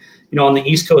Coast, where, on the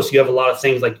East Coast, you have a lot of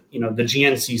things like, the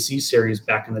GNCC series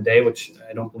back in the day, which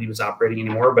I don't believe is operating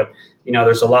anymore, but,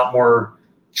 there's a lot more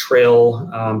trail,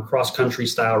 cross-country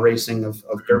style racing of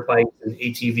dirt bikes and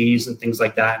ATVs and things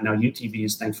like that. Now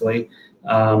UTVs, thankfully,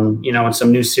 and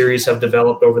some new series have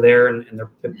developed over there, and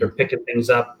they're picking things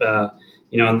up,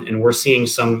 and we're seeing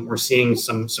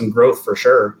some growth for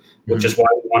sure. which is why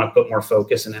we want to put more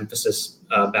focus and emphasis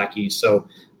back east. So,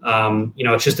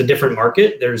 it's just a different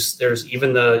market. There's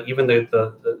even the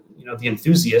the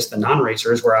enthusiasts, the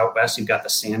non-racers, where out west you've got the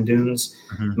sand dunes,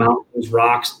 mountains,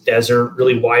 rocks, desert,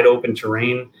 really wide open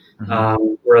terrain.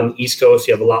 Where on the East Coast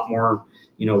you have a lot more,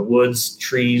 woods,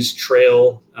 trees,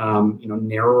 trail,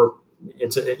 narrower.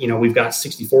 We've got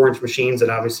 64-inch machines that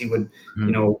obviously would,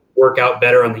 work out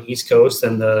better on the East Coast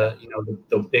than the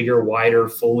bigger, wider,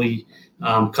 fully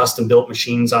custom built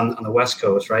machines on the West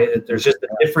Coast, right? It's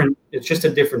just a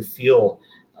different feel.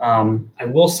 I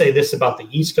will say this about the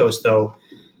East Coast though,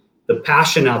 the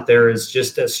passion out there is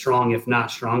just as strong, if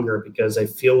not stronger, because I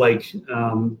feel like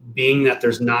being that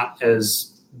there's not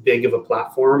as big of a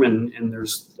platform and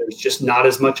there's just not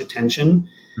as much attention,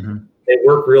 they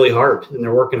work really hard and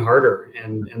they're working harder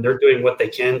and they're doing what they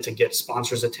can to get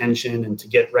sponsors' attention and to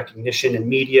get recognition and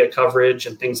media coverage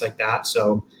and things like that.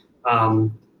 So,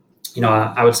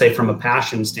 I would say from a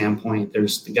passion standpoint,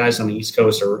 there's the guys on the East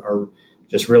Coast are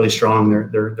just really strong.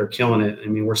 They're killing it. I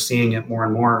mean, we're seeing it more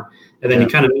and more. And then you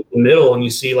kind of meet in the middle and you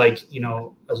see a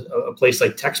place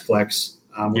like Texplex,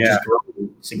 which is growing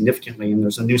significantly. And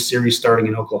there's a new series starting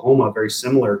in Oklahoma, very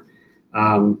similar.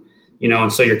 And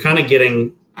so you're kind of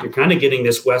getting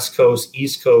this West Coast,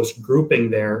 East Coast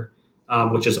grouping there,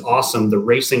 which is awesome. The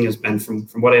racing has been, from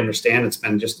what I understand, it's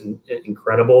been just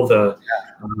incredible. The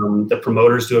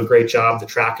promoters do a great job. The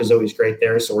track is always great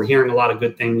there. So we're hearing a lot of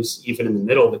good things, even in the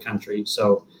middle of the country.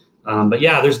 So,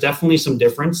 there's definitely some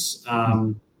difference.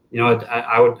 I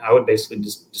would basically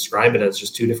just describe it as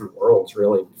just two different worlds,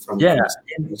 really.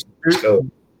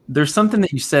 There's something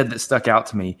that you said that stuck out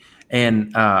to me,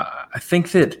 and I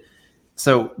think that.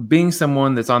 So being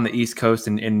someone that's on the East Coast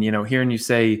and hearing you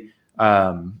say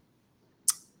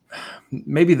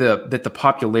maybe that the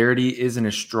popularity isn't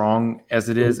as strong as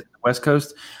it is in the West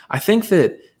Coast, I think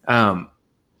that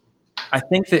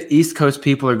East Coast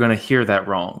people are going to hear that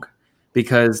wrong,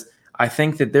 because I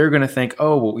think that they're going to think,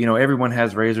 oh, well, everyone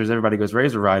has razors, everybody goes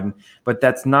razor riding, but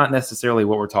that's not necessarily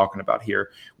what we're talking about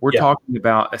here. We're talking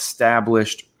about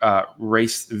established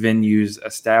race venues,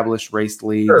 established race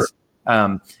leagues. Sure.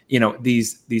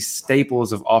 These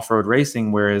staples of off-road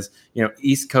racing, whereas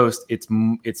East Coast it's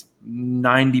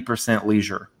 90%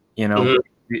 leisure,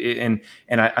 and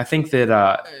I think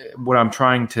that what I'm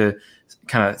trying to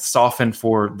kind of soften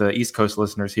for the East Coast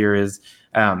listeners here is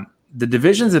the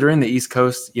divisions that are in the East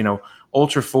Coast.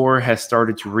 Ultra 4 has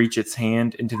started to reach its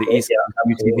hand into the East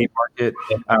Coast UTV market,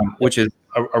 which is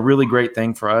a really great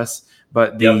thing for us.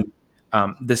 But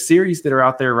the series that are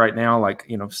out there right now, like,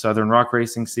 Southern Rock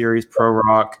Racing Series, Pro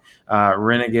Rock,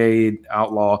 Renegade,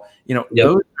 Outlaw,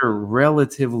 those are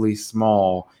relatively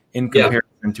small in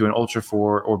comparison to an Ultra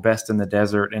 4 or Best in the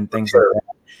Desert and things like that.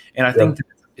 And I think that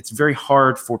it's very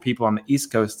hard for people on the East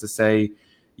Coast to say,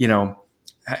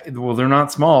 well, they're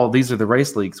not small. These are the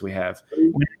race leagues we have.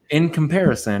 In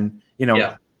comparison,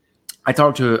 I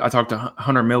talked to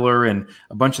Hunter Miller and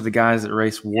a bunch of the guys that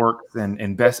race Works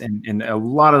and Best and a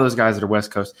lot of those guys that are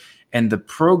West Coast. And the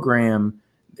program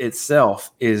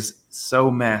itself is so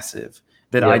massive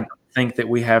that I think that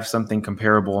we have something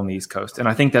comparable on the East Coast. And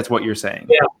I think that's what you're saying.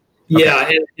 Yeah.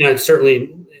 And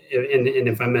certainly, and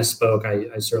if I misspoke,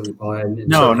 I certainly probably.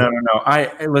 No.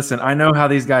 Listen, I know how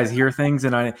these guys hear things,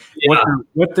 and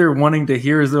what they're wanting to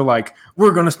hear is they're like,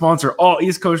 we're going to sponsor all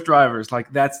East Coast drivers.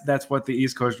 Like that's what the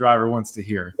East Coast driver wants to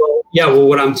hear. Well,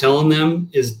 what I'm telling them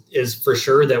is for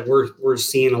sure that we're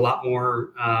seeing a lot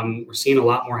more. We're seeing a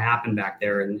lot more happen back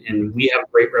there, and we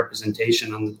have great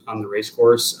representation on the race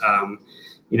course.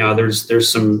 There's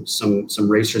some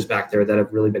racers back there that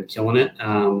have really been killing it.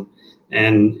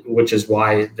 And which is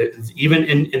why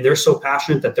and they're so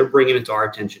passionate that they're bringing it to our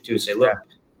attention too. Say, look,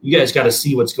 you guys got to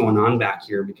see what's going on back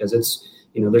here, because it's,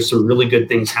 there's some really good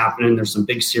things happening. There's some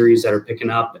big series that are picking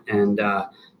up, and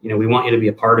we want you to be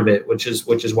a part of it, which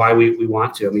is why we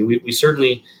want to. I mean, we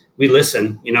certainly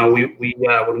listen. We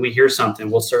when we hear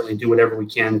something, we'll certainly do whatever we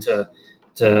can to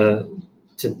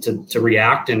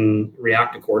react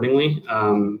accordingly.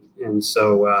 And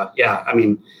so I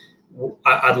mean.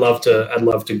 I'd love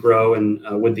to grow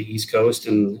and with the East Coast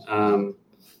and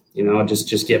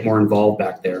just get more involved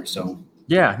back there. So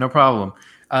no problem.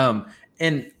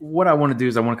 And what I want to do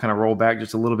is I want to kind of roll back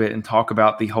just a little bit and talk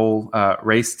about the whole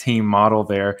race team model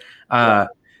there.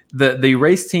 The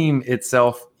race team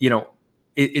itself,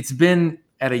 it's been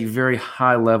at a very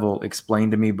high level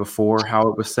explained to me before how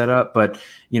it was set up, but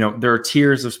there are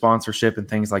tiers of sponsorship and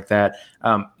things like that.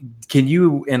 Can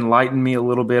you enlighten me a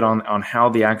little bit on how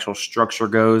the actual structure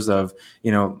goes of,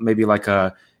 maybe like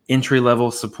a entry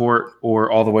level support or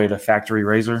all the way to factory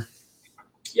razor?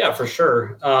 Yeah, for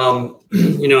sure. And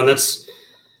that's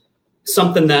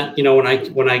something that,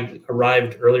 when I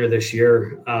arrived earlier this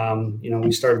year,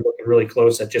 we started looking really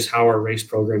close at just how our race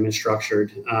program is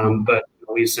structured. But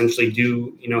we essentially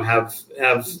do, have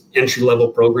entry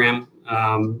level program,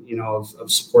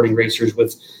 of supporting racers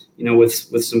with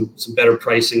some better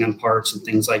pricing on parts and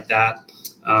things like that.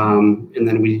 And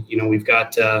then we've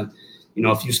got, a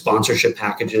few sponsorship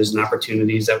packages and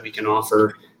opportunities that we can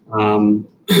offer,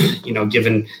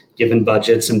 given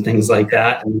budgets and things like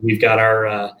that. And we've got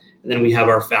and then we have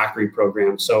our factory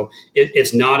program. So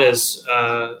it's not as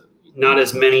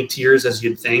many tiers as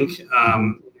you'd think.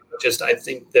 I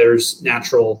think there's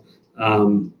natural,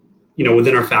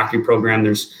 within our factory program,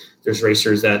 there's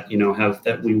racers that,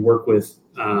 that we work with,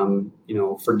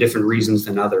 for different reasons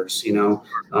than others,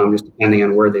 just depending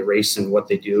on where they race and what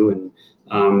they do. And,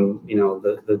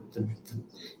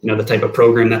 the type of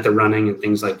program that they're running and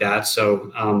things like that.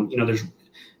 So,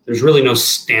 there's really no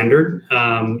standard.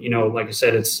 Like I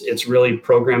said, it's really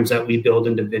programs that we build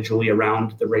individually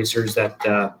around the racers that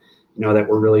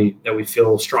that we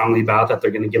feel strongly about, that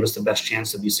they're going to give us the best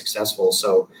chance to be successful.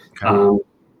 So, okay.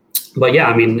 But yeah,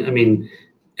 I mean,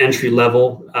 entry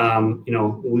level,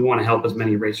 we want to help as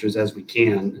many racers as we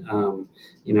can.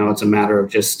 It's a matter of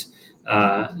just,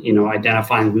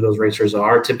 identifying who those racers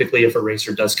are. Typically, if a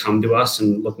racer does come to us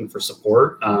and looking for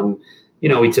support,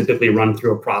 we typically run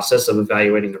through a process of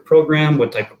evaluating their program.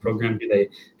 What type of program do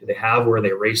they have? Where are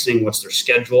they racing? What's their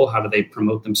schedule? How do they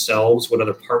promote themselves? What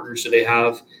other partners do they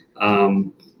have?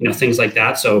 Things like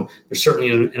that. So there's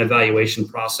certainly an evaluation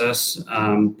process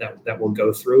that we'll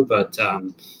go through. But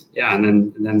and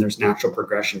then there's natural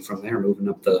progression from there, moving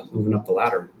up the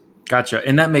ladder. Gotcha,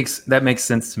 and that makes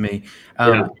sense to me.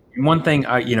 One thing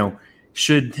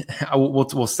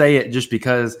we'll say it just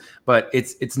because, but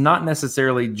it's not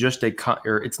necessarily just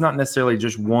it's not necessarily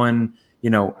just one,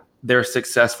 they're a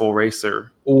successful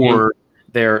racer or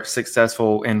they're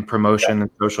successful in promotion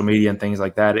and social media and things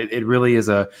like that. It really is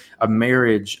a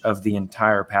marriage of the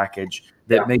entire package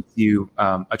that makes you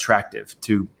attractive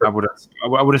to, I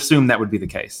would assume that would be the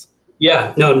case.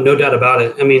 Yeah, no doubt about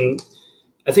it. I mean,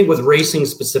 I think with racing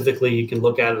specifically, you can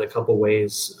look at it a couple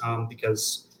ways,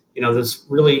 because there's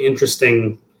really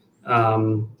interesting,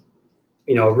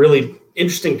 really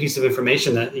interesting piece of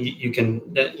information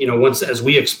that once, as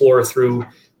we explore through,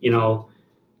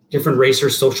 different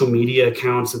racers' social media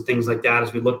accounts and things like that,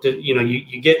 as we looked at, you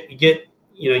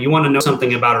want to know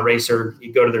something about a racer,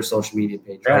 you go to their social media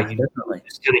page, right? You definitely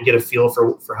just kind of get a feel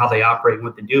for how they operate and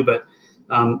what they do. But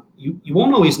you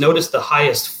won't always notice the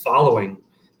highest following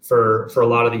for a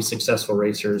lot of these successful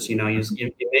racers. You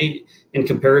may, in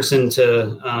comparison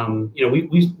to,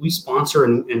 we sponsor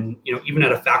and even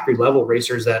at a factory level,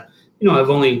 racers that, have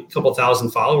only a couple thousand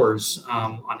followers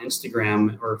on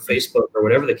Instagram or Facebook or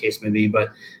whatever the case may be, but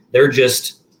they're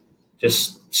just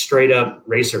straight up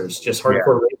racers, just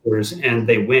hardcore racers, and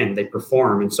they win, they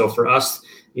perform. And so for us,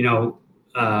 being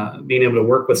able to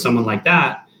work with someone like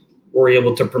that, we're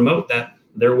able to promote that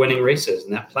they're winning races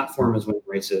and that platform is winning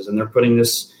races, and they're putting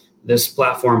this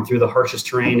platform through the harshest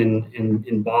terrain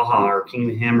in Baja or King of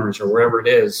the Hammers or wherever it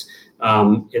is.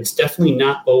 It's definitely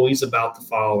not always about the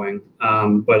following,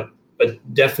 but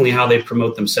definitely how they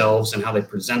promote themselves and how they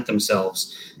present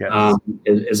themselves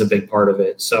is a big part of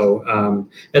it. So,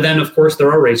 and then of course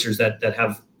there are racers that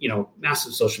have,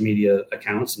 massive social media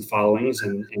accounts and followings,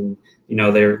 and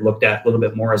they're looked at a little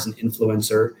bit more as an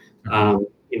influencer, and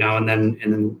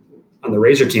then on the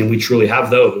Razor team, we truly have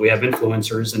those. We have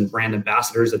influencers and brand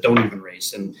ambassadors that don't even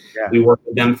race, and we work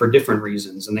with them for different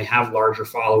reasons, and they have larger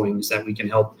followings that we can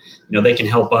help. They can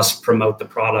help us promote the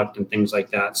product and things like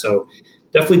that. So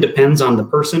definitely depends on the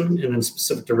person, and then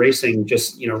specific to racing,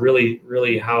 just really,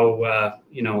 really how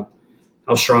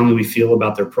strongly we feel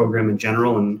about their program in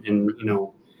general, and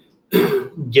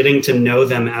getting to know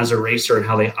them as a racer and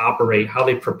how they operate, how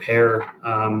they prepare.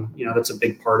 That's a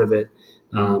big part of it.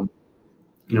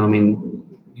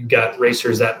 You've got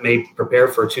racers that may prepare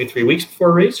for 2-3 weeks before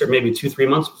a race, or maybe 2-3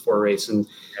 months before a race, and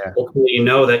ultimately,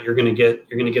 that you're going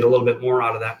to get a little bit more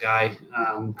out of that guy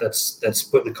that's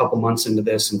putting a couple months into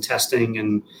this and testing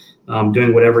and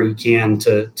doing whatever he can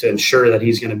to ensure that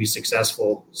he's going to be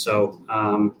successful. So,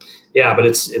 but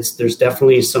there's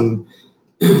definitely some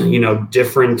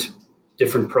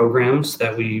different programs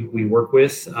that we work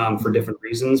with for different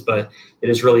reasons, but it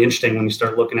is really interesting when you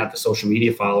start looking at the social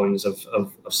media followings of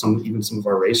some of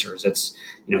our racers. It's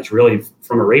really,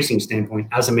 from a racing standpoint,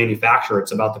 as a manufacturer,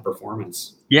 it's about the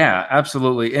performance. Yeah,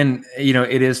 absolutely. And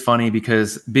it is funny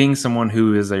because being someone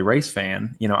who is a race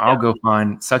fan, I'll go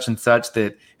find such and such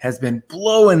that has been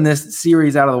blowing this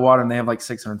series out of the water, and they have like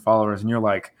 600 followers, and you're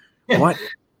like, what?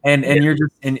 And you're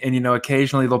just and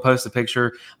occasionally they'll post a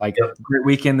picture like great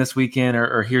weekend this weekend,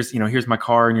 or here's my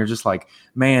car, and you're just like,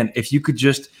 man, if you could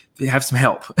just have some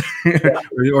help,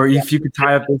 or if you could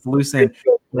tie up this loose end,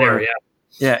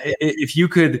 if you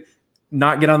could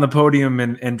not get on the podium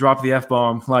and drop the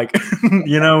F-bomb, like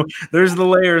there's the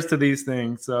layers to these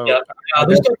things. So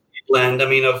there's a blend. I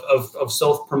mean, of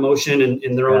self promotion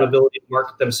and their own ability to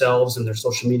market themselves and their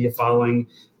social media following,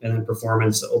 and then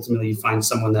performance. Ultimately, you find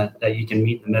someone that you can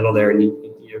meet in the middle there, and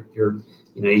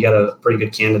you got a pretty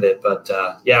good candidate. But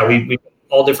we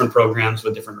all different programs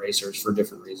with different racers for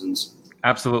different reasons.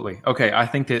 Absolutely. Okay, I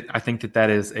think that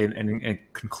is a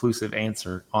conclusive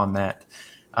answer on that.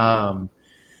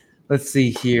 Let's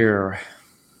see here.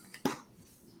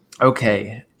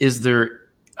 Okay, is there?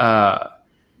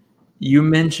 You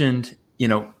mentioned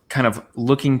kind of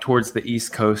looking towards the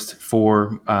East Coast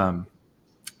for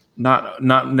not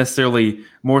necessarily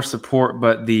more support,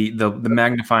 but the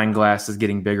magnifying glass is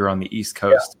getting bigger on the East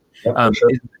Coast. For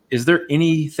sure. Is there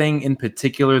anything in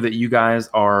particular that you guys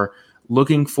are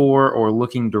looking for or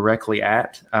looking directly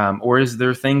at, or is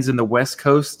there things in the West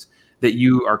Coast that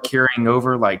you are carrying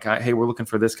over, like, hey, we're looking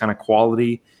for this kind of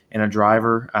quality in a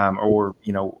driver, or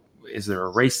is there a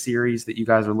race series that you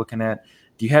guys are looking at?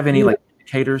 Do you have any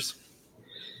indicators?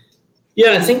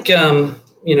 Yeah, I think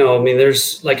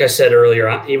there's, like I said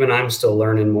earlier, even I'm still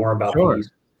learning more about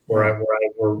these.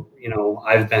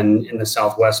 I've been in the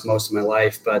Southwest most of my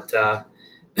life, but I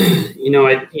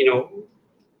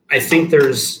think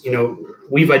there's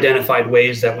we've identified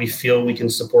ways that we feel we can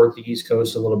support the East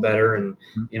Coast a little better, and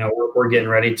we're getting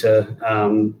ready to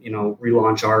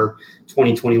relaunch our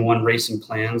 2021 racing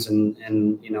plans, and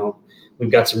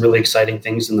we've got some really exciting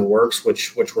things in the works,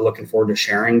 which we're looking forward to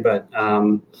sharing. But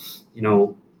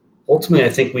ultimately, I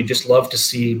think we just love to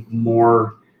see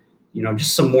more,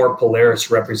 just some more Polaris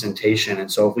representation.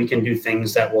 And so if we can do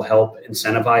things that will help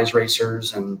incentivize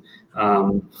racers, and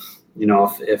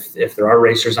if there are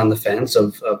racers on the fence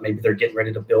of maybe they're getting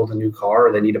ready to build a new car,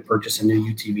 or they need to purchase a new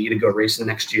UTV to go racing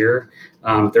next year,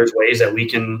 there's ways that we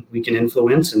can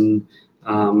influence and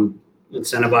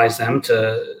incentivize them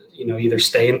to either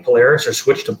stay in Polaris or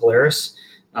switch to Polaris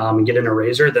and get in a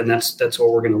Razor, then that's what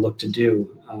we're going to look to do.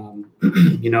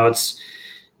 It's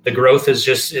the growth is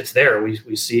just, it's there.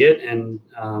 We see it. And,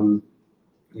 and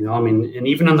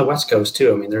even on the West Coast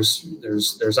too,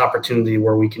 there's opportunity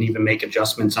where we can even make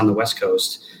adjustments on the West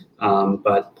Coast.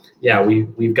 But yeah,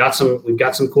 we've got some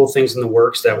cool things in the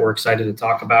works that we're excited to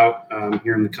talk about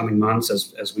here in the coming months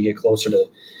as we get closer to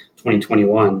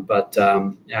 2021. But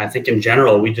I think in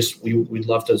general, we'd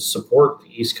love to support the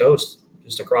East Coast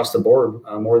just across the board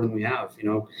more than we have.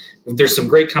 There's some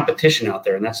great competition out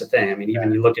there, and that's the thing.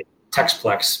 Even you look at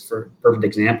Texplex for perfect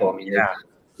example.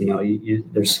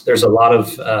 There's a lot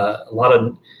of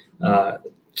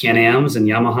Can-Ams and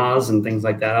Yamahas and things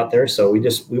like that out there. So we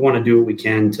want to do what we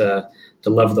can to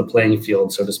level the playing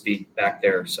field, so to speak, back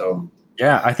there. So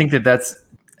yeah, I think that's,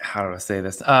 how do I say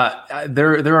this?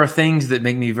 There are things that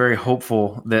make me very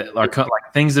hopeful that are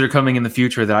like things that are coming in the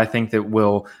future that I think that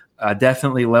will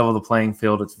definitely level the playing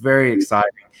field. It's very exciting,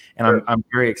 and I'm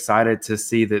very excited to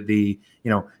see that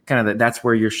that's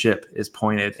where your ship is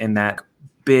pointed, in that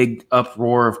big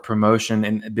uproar of promotion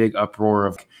and a big uproar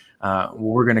of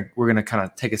we're gonna kind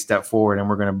of take a step forward, and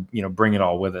we're gonna bring it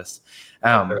all with us.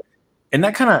 And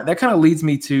that kind of leads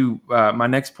me to my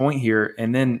next point here,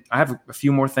 and then I have a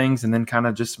few more things, and then kind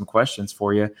of just some questions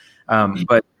for you.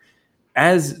 But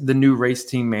as the new race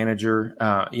team manager,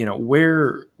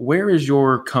 where is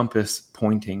your compass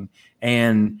pointing?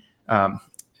 And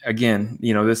again,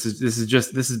 this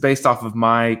is based off of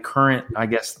my current, I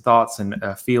guess, thoughts and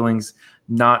feelings,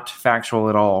 not factual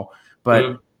at all.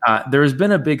 But there has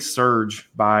been a big surge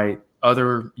by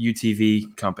other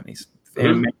UTV companies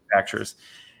and manufacturers.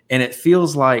 And it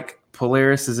feels like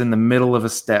Polaris is in the middle of a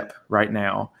step right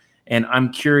now. And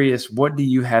I'm curious, what do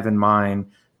you have in mind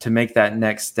to make that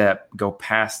next step go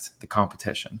past the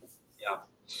competition? Yeah,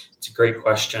 it's a great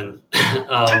question.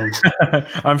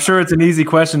 I'm sure it's an easy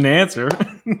question to answer.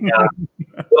 Yeah.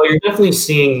 Well, you're definitely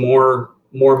seeing more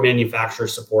manufacturer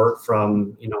support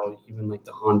from, even like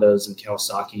the Hondas and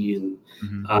Kawasaki, and,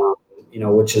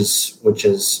 which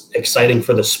is exciting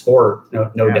for the sport,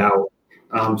 no doubt.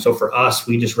 So for us,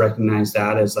 we just recognize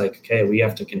that as like, okay, we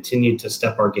have to continue to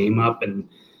step our game up and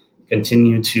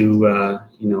continue to,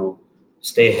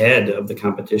 stay ahead of the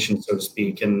competition, so to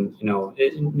speak. And, no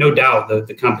doubt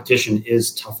the competition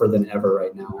is tougher than ever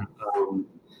right now.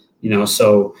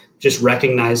 So just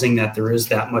recognizing that there is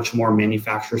that much more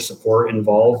manufacturer support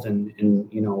involved, and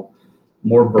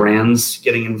more brands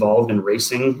getting involved in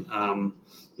racing.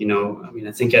 I mean,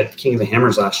 I think at King of the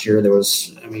Hammers last year, there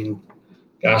was,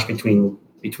 gosh, between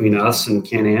us and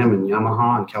Can-Am and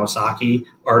Yamaha and Kawasaki,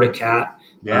 Arctic Cat.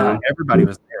 Yeah, everybody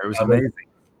was there. It was amazing.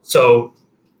 So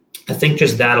I think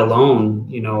just that alone,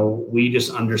 we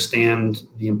just understand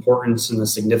the importance and the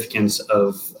significance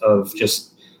of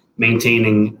just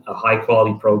maintaining a high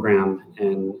quality program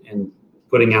and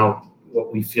putting out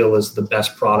what we feel is the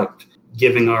best product,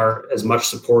 giving as much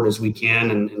support as we can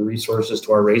and resources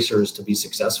to our racers to be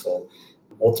successful.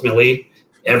 Ultimately,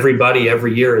 everybody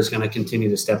every year is going to continue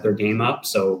to step their game up.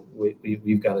 So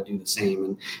we've got to do the same.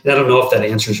 And I don't know if that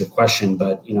answers your question,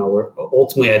 but we're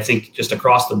ultimately, I think just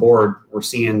across the board, we're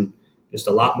seeing just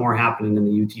a lot more happening in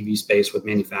the UTV space with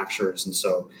manufacturers. And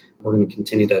so we're going to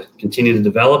continue to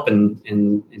develop and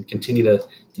continue to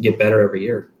get better every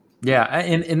year. Yeah.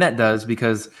 And that does,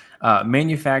 because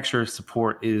manufacturer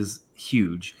support is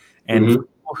huge. And for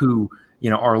people who,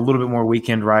 are a little bit more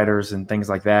weekend riders and things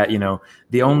like that,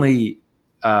 the only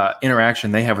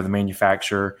interaction they have with the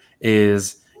manufacturer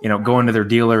is, going to their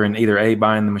dealer and either A,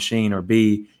 buying the machine, or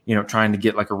B, trying to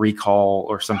get like a recall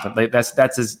or something. That's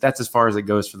as far as it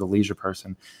goes for the leisure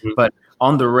person. But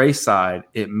on the race side,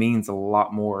 it means a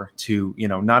lot more to,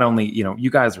 not only, you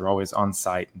guys are always on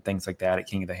site and things like that at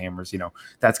King of the Hammers,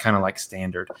 that's kind of like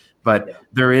standard, but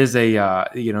there is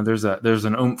there's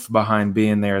an oomph behind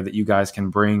being there that you guys can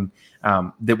bring,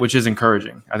 which is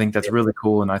encouraging. I think that's really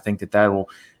cool. And I think that will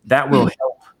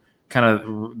help kind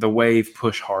of the wave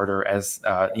push harder as,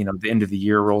 the end of the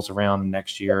year rolls around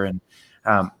next year. And,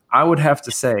 I would have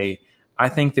to say, I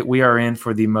think that we are in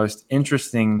for the most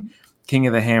interesting King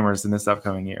of the Hammers in this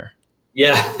upcoming year.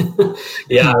 Yeah.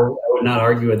 I would not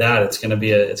argue with that. It's going to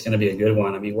be a good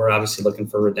one. I mean, we're obviously looking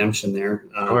for redemption there.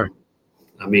 Sure.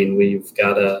 I mean, we've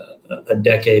got a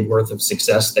decade worth of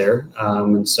success there.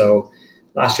 And so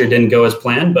last year didn't go as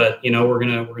planned, but we're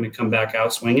going to come back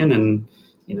out swinging, and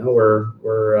we're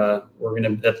going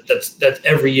to, that's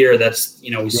every year. That's,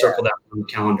 we circle that on the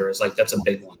calendar as like, that's a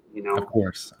big one, Of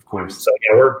course. So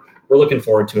we're looking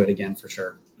forward to it again for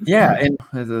sure. Yeah.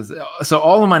 And so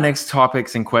all of my next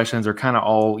topics and questions are kind of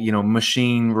all,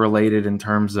 machine related in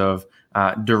terms of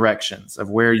directions of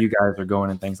where you guys are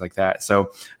going and things like that.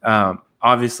 So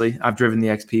obviously I've driven the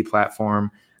XP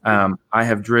platform. I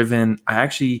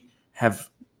actually have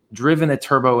driven a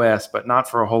Turbo S, but not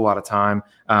for a whole lot of time.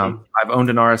 I've owned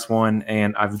an RS1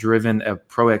 and I've driven a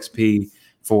Pro XP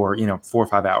for, 4 or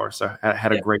 5 hours. So I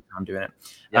had a great time doing it.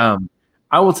 Yeah.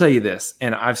 I will tell you this,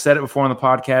 and I've said it before on the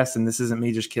podcast, and this isn't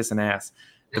me just kissing ass.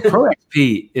 The Pro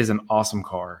XP is an awesome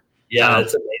car. Yeah,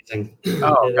 it's amazing.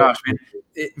 Oh gosh, man.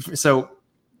 So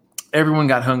everyone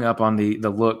got hung up on the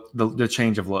look, the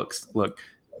change of looks. Look,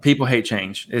 people hate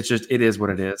change. It is what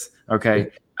it is. Okay.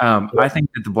 I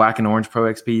think that the black and orange Pro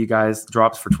XP you guys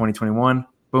dropped for 2021,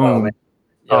 boom.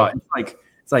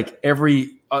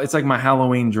 It's like my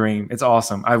Halloween dream. It's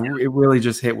awesome. It really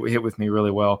just hit with me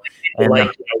really well. And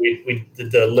we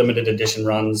did the limited edition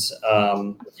runs.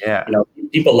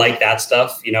 People like that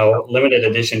stuff. Limited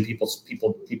edition. People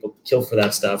kill for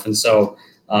that stuff. And so,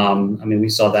 we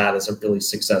saw that as a really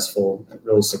successful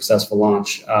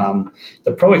launch.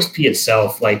 The Pro XP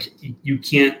itself, like you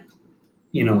can't,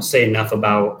 say enough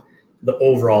about the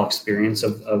overall experience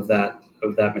of that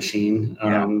machine.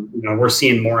 We're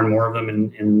seeing more and more of them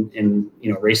in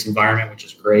race environment, which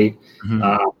is great.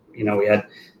 We had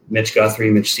Mitch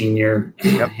Guthrie, Mitch Senior,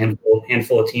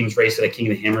 handful of teams raced at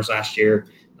King of the Hammers last year.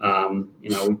 We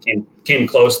came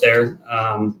close there,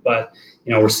 but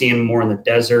we're seeing them more in the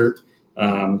desert.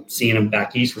 Seeing them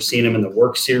back east, we're seeing them in the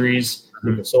Work Series,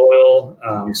 Lucas Oil.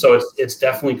 So it's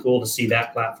definitely cool to see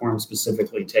that platform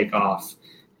specifically take off.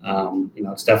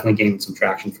 It's definitely gaining some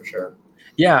traction for sure.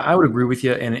 Yeah, I would agree with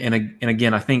you. And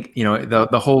again, I think,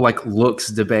 the whole like looks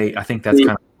debate, I think that's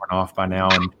kind of worn off by now.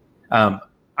 And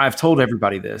I've told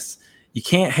everybody this, you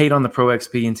can't hate on the Pro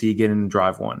XP until you get in and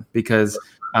drive one, because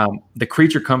the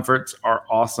creature comforts are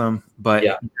awesome, but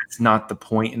that's not the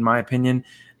point in my opinion.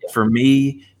 For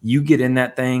me, you get in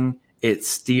that thing, it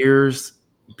steers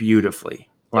beautifully.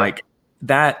 Like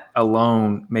that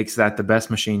alone makes that the best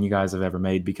machine you guys have ever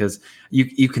made, because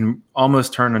you can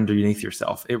almost turn underneath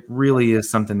yourself. It really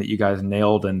is something that you guys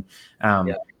nailed. And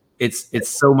it's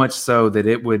so much so that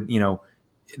it would,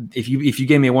 if you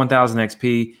gave me a 1000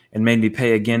 XP and made me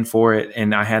pay again for it,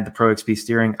 and I had the Pro XP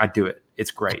steering, I'd do it. It's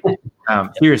great.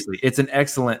 Seriously, it's an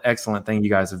excellent thing.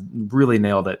 You guys have really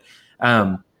nailed it.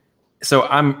 So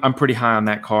I'm pretty high on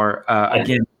that car.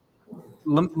 Again,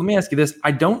 let me ask you this. I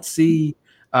don't see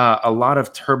a lot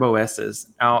of Turbo S's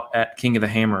out at King of the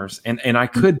Hammers, and I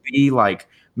could be like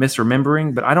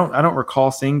misremembering, but I don't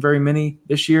recall seeing very many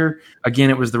this year. Again,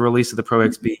 it was the release of the Pro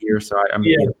XP year, so I'm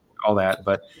all that.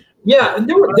 But yeah,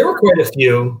 there were quite a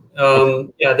few.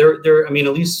 There. I mean,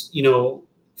 at least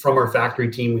from our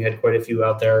factory team, we had quite a few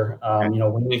out there.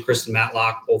 Wendy and Kristen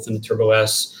Matlock, both in the Turbo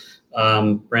S.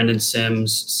 Brandon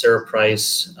Sims, Sarah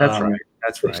Price. That's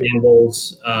right.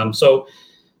 Campbell's. So,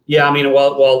 yeah, I mean,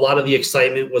 while a lot of the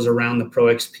excitement was around the Pro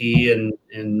XP, and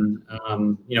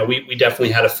we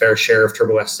definitely had a fair share of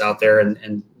Turbo S out there,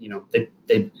 and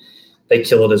they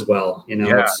kill it as well.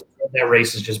 That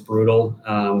race is just brutal.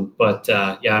 I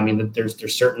mean,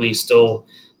 there's certainly still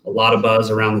a lot of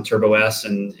buzz around the Turbo S,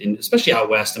 and especially out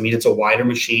west. I mean, it's a wider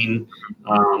machine.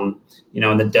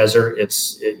 In the desert,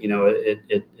 it's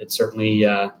certainly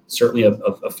a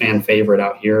fan favorite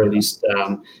out here, at least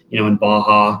in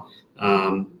Baja.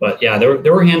 But yeah,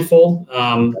 there were a handful,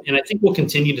 and I think we'll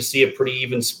continue to see a pretty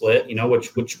even split.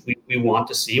 Which we want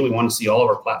to see. We want to see all of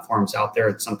our platforms out there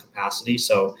at some capacity.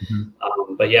 So,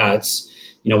 but yeah, it's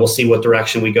we'll see what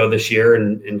direction we go this year,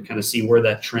 and kind of see where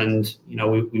that trend.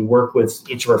 We work with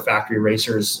each of our factory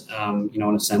racers, in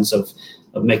a sense of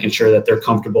making sure that they're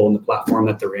comfortable in the platform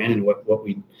that they're in, and what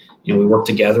we work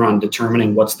together on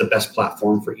determining what's the best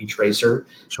platform for each racer.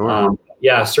 Sure.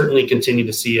 Certainly continue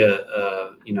to see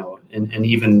an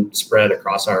even spread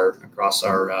across our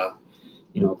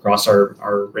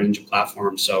range of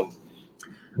platforms. So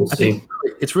we'll see.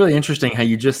 It's really interesting how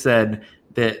you just said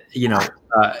that,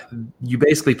 you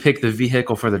basically pick the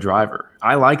vehicle for the driver.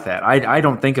 I like that. I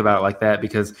don't think about it like that,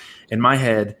 because in my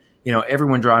head,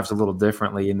 everyone drives a little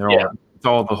differently, and it's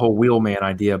all the whole wheelman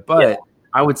idea. But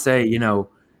I would say,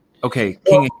 okay,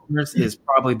 King of Hammers is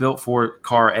probably built for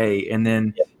car A, and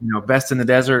then Best in the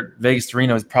Desert, Vegas to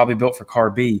Reno is probably built for car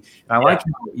B. And I like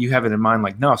how you have it in mind.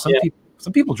 Like, no,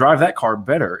 some people drive that car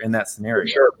better in that scenario.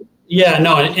 Sure. Yeah,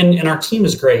 no, and our team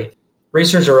is great.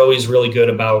 Racers are always really good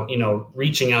about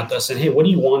reaching out to us and, hey, what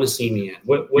do you want to see me in?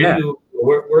 What do you?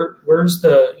 Where's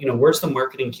the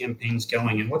marketing campaigns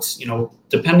going, and what's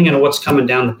depending on what's coming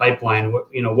down the pipeline, what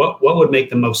would make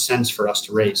the most sense for us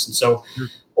to race. And so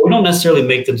we don't necessarily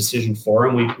make the decision for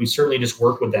them. We certainly just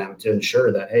work with them to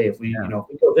ensure that, hey, if we if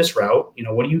we go this route,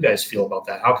 what do you guys feel about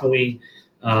that? How can we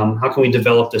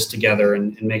develop this together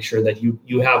and make sure that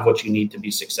you have what you need to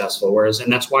be successful?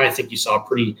 And that's why I think you saw a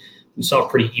pretty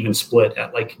even split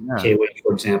at K-Weight,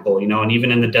 for example, and even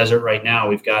in the desert right now,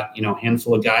 we've got, a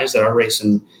handful of guys that are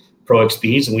racing Pro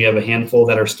XPs, and we have a handful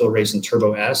that are still racing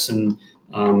Turbo S. And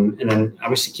then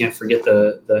obviously can't forget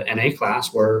the NA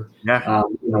class where,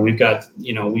 we've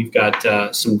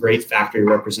got some great factory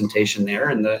representation there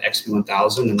in the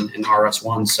XP1000 and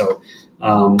RS1. So,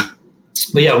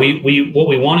 but yeah, what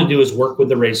we want to do is work with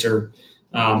the racer,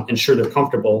 ensure they're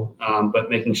comfortable, but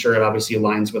making sure it obviously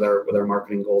aligns with our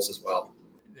marketing goals as well.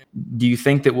 Do you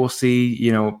think that we'll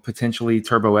see, potentially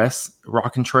Turbo S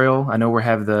Rock and Trail? I know we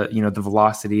have the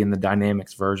Velocity and the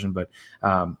Dynamics version, but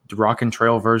the Rock and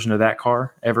Trail version of that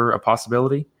car ever a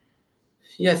possibility?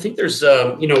 Yeah, I think there's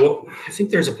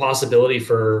a possibility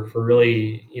for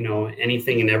really,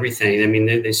 anything and everything. I mean,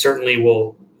 they certainly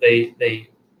will. They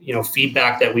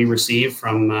feedback that we receive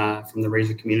from the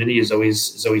Razor community is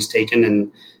always taken,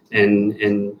 and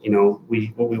what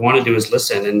we want to do is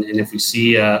listen, and if we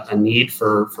see a need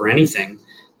for anything,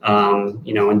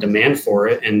 and demand for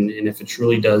it, and if it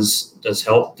truly does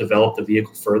help develop the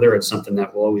vehicle further, it's something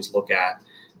that we'll always look at.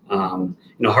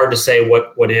 Hard to say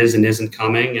what is and isn't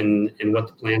coming, and what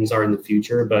the plans are in the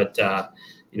future, but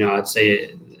I'd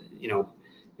say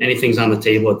anything's on the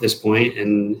table at this point,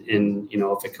 and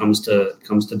if it comes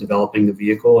to developing the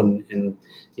vehicle and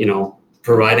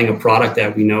providing a product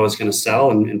that we know is going to sell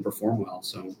and perform well.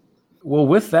 So, well,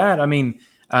 with that, I mean,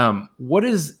 what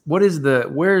is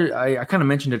where I kind of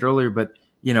mentioned it earlier, but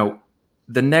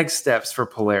the next steps for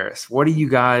Polaris? What do you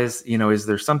guys, is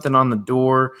there something on the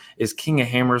door? Is King of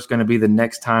Hammers going to be the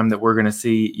next time that we're going to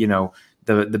see,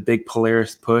 the big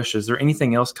Polaris push? Is there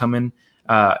anything else coming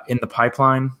in the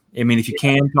pipeline? I mean, if you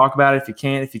can talk about it, if you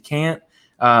can't,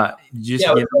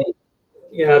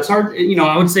 yeah, it's hard.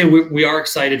 I would say we are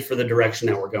excited for the direction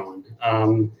that we're going.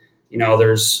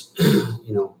 There's,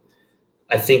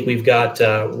 I think we've got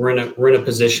we're in a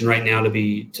position right now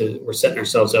we're setting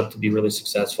ourselves up to be really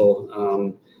successful.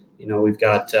 We've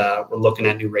got we're looking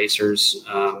at new racers.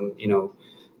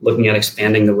 Looking at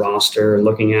expanding the roster,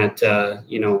 looking at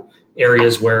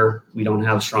areas where we don't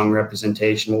have strong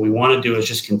representation. What we want to do is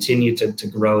just continue to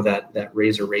grow that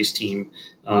Razor race team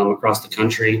across the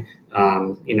country.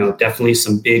 Definitely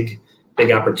some big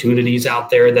opportunities out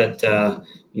there that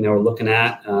we're looking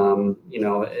at.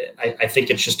 I think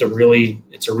it's just a really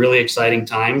exciting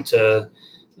time to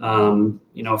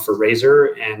for Razor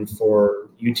and for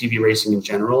UTV racing in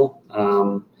general.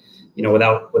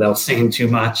 Without saying too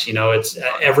much, it's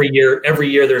every year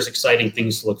there's exciting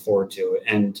things to look forward to.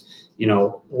 And,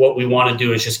 what we want to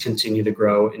do is just continue to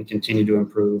grow and continue to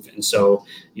improve. And so,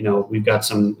 we've got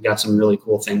some really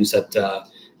cool things that,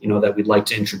 that we'd like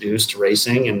to introduce to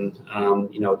racing and,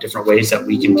 different ways that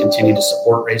we can continue to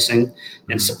support racing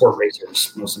and support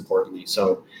racers, most importantly.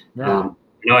 So,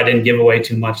 I didn't give away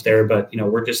too much there, but,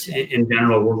 we're just in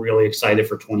general, we're really excited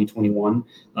for 2021.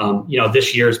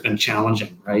 This year has been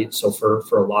challenging, right? So for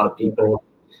a lot of people,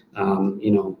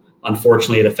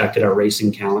 unfortunately it affected our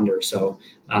racing calendar. So,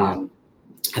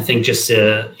 I think just,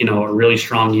 a really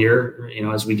strong year,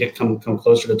 as we come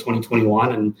closer to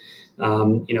 2021 and,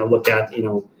 look at,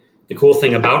 the cool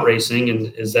thing about racing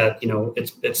is that,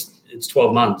 it's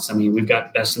 12 months. I mean, we've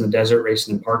got Best in the Desert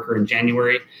racing in Parker in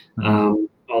January,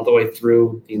 all the way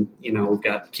through, we've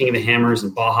got King of the Hammers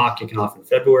and Baja kicking off in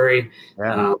February,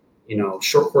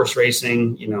 short course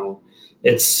racing,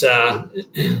 it's,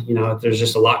 there's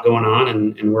just a lot going on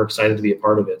and we're excited to be a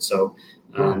part of it. So,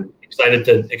 excited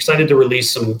to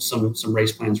release some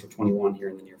race plans for 21 here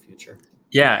in the near future.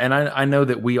 Yeah, and I know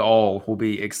that we all will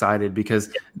be excited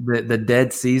because the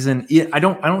dead season. I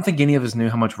don't think any of us knew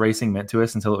how much racing meant to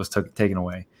us until it was taken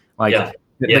away. The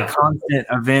constant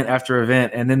event after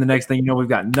event, and then the next thing you know, we've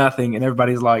got nothing, and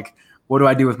everybody's like, "What do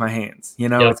I do with my hands?" It's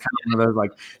kind of one of those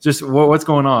like, just what's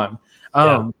going on.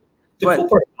 The cool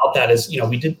part about that is,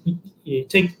 we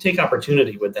take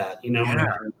opportunity with that,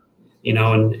 and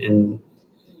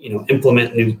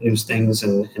implement new things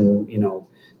and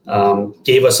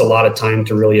gave us a lot of time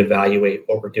to really evaluate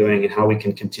what we're doing and how we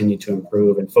can continue to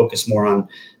improve and focus more on,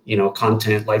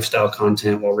 content, lifestyle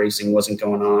content while racing wasn't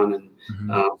going on. And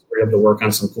we're able to work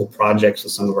on some cool projects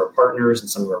with some of our partners and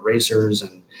some of our racers.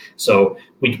 And so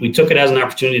we took it as an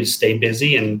opportunity to stay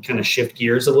busy and kind of shift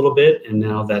gears a little bit. And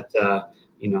now that,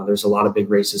 there's a lot of big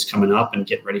races coming up and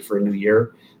getting ready for a new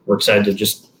year, we're excited to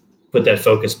just put that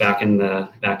focus back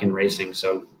in racing.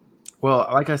 So. Well,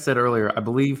 like I said earlier, I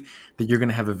believe that you're going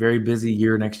to have a very busy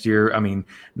year next year. I mean,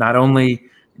 not only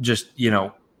just,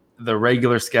 the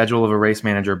regular schedule of a race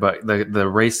manager, but the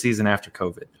race season after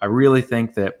COVID. I really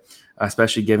think that,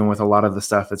 especially given with a lot of the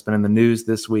stuff that's been in the news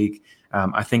this week,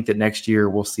 I think that next year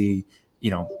we'll see,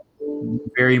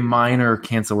 very minor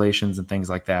cancellations and things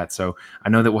like that. So I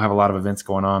know that we'll have a lot of events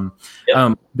going on.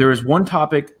 Yep. There is one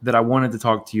topic that I wanted to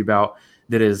talk to you about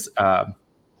that is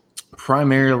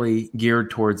primarily geared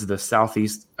towards the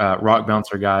Southeast rock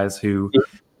bouncer guys who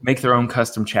make their own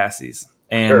custom chassis.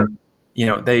 And,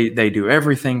 they do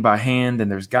everything by hand, and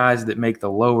there's guys that make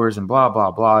the lowers and blah, blah,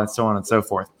 blah, and so on and so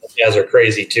forth. Those guys are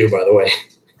crazy too, by the way.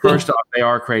 First off, they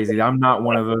are crazy. I'm not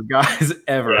one of those guys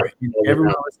ever.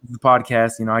 Everyone listens to the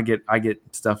podcast. I get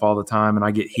stuff all the time, and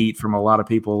I get heat from a lot of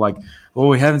people like, "Oh,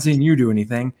 we haven't seen you do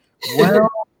anything." Well,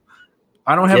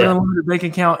 I don't have an unlimited bank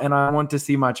account, and I want to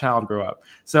see my child grow up.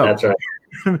 So that's right.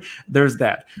 There's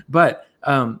that. But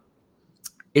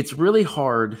it's really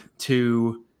hard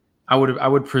to. I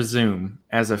would presume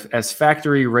as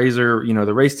factory raiser,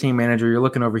 the race team manager, you're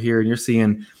looking over here and you're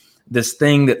seeing this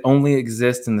thing that only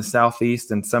exists in the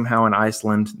Southeast and somehow in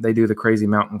Iceland they do the crazy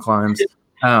mountain climbs.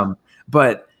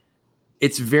 But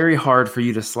it's very hard for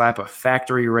you to slap a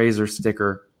factory Razor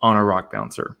sticker on a rock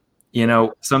bouncer,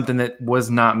 something that was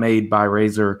not made by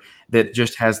Razor that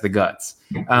just has the guts.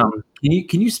 Can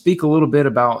you speak a little bit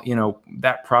about,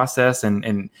 that process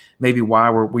and maybe why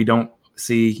we don't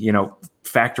see,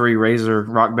 factory Razor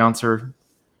rock bouncer?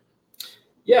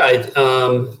 Yeah. I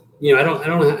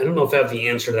don't know if I have the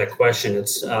answer to that question.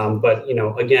 It's, but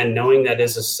again, knowing that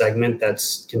is a segment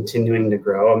that's continuing to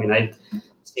grow. I mean, I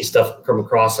see stuff come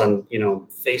across on,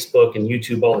 Facebook and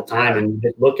YouTube all the time and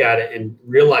look at it and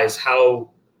realize how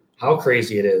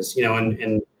crazy it is,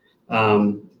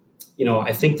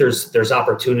 I think there's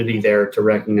opportunity there to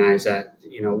recognize that,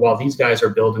 while these guys are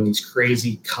building these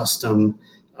crazy custom,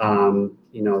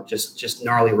 just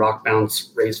gnarly rock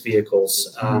bounce race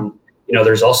vehicles,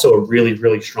 there's also a really,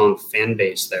 really strong fan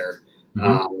base there,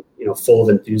 full of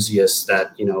enthusiasts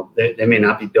that, they may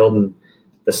not be building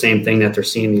the same thing that they're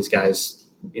seeing these guys,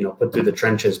 put through the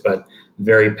trenches, but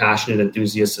very passionate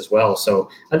enthusiasts as well. So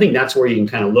I think that's where you can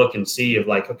kind of look and see of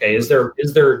like, okay,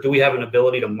 do we have an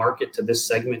ability to market to this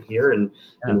segment here? And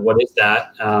what is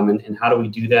that? And how do we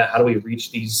do that? How do we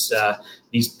reach these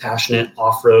passionate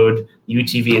off-road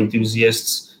UTV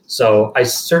enthusiasts? So I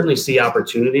certainly see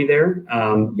opportunity there.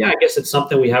 I guess it's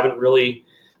something we haven't really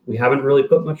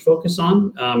put much focus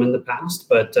on in the past,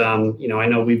 but I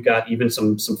know we've got even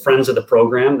some friends of the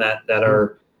program that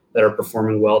are that are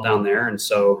performing well down there. And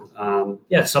so,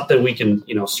 it's something we can,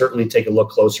 certainly take a look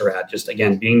closer at. Just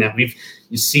again, being that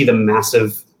you see the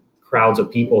massive crowds of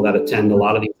people that attend a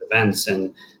lot of these events,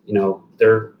 and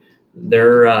they're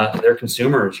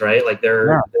consumers, right? Like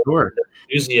they're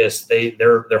enthusiasts.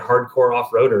 They're hardcore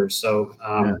off-roaders. So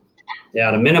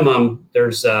at a minimum,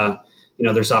 there's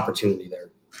opportunity there.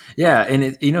 Yeah, and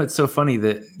it's so funny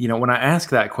that when I ask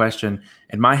that question,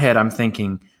 in my head, I'm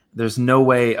thinking, there's no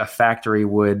way a factory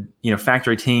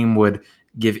team would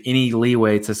give any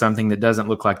leeway to something that doesn't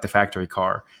look like the factory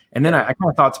car. And then I kind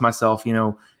of thought to myself,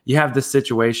 you have this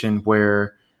situation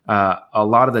where a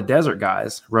lot of the desert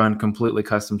guys run completely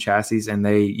custom chassis, and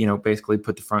they, basically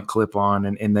put the front clip on,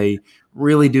 and they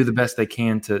really do the best they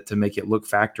can to make it look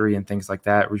factory and things like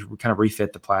that. We kind of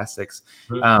refit the plastics.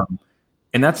 Mm-hmm.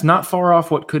 And that's not far off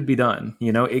what could be done.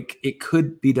 It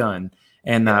could be done.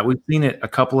 And we've seen it a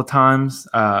couple of times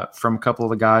from a couple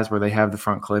of the guys where they have the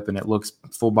front clip and it looks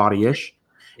full body-ish.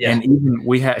 Yeah. And even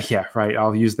we have, right.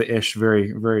 I'll use the ish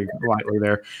very, very lightly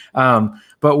there.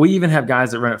 But we even have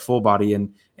guys that run it full body,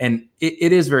 and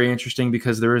it is very interesting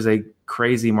because there is a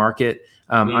crazy market.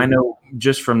 I know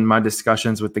just from my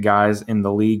discussions with the guys in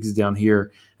the leagues down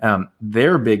here,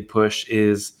 their big push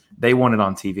is they want it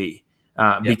on TV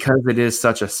because it is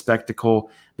such a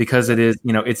spectacle. Because it is,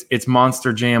 it's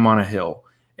Monster Jam on a hill,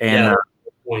 and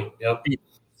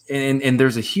and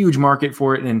there's a huge market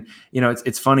for it. And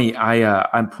it's funny.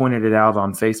 I pointed it out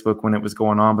on Facebook when it was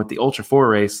going on, but the Ultra 4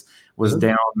 race was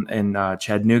down in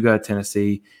Chattanooga,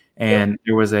 Tennessee, and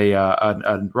there was a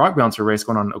rock bouncer race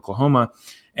going on in Oklahoma,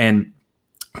 and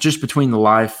just between the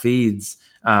live feeds,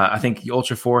 I think the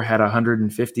Ultra 4 had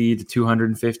 150 to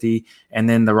 250, and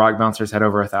then the rock bouncers had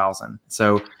over 1,000.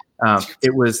 So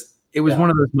it was one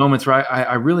of those moments where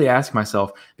I really asked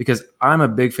myself, because I'm a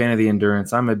big fan of the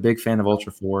endurance. I'm a big fan of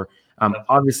Ultra 4. I'm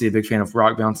obviously a big fan of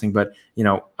rock bouncing, but,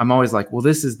 I'm always like, well,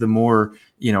 this is the more,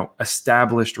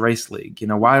 established race league.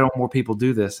 Why don't more people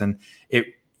do this? And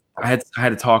I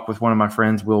had a talk with one of my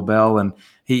friends, Will Bell, and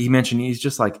he mentioned, he's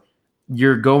just like,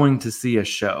 you're going to see a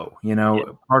show,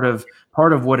 part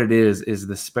of what it is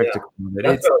the spectacle. Yeah.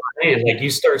 That's what I'm saying. Like, you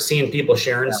start seeing people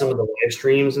sharing some of the live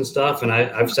streams and stuff, and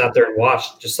I've sat there and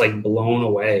watched, just like blown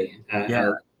away at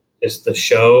just the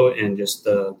show, and just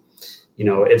the,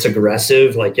 it's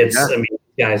aggressive. Like I mean, these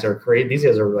guys are crazy. These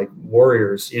guys are like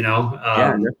warriors,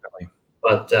 definitely.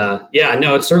 But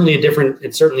no, it's certainly a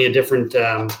different,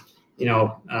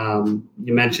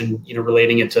 you mentioned,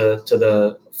 relating it to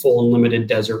the full unlimited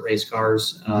desert race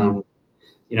cars.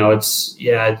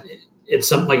 It's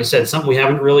something, like I said, something we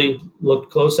haven't really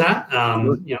looked close at.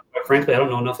 Quite frankly, I don't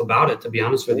know enough about it, to be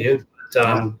honest with you.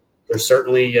 But there's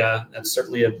certainly that's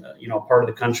certainly a part of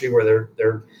the country where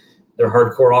they're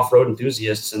hardcore off-road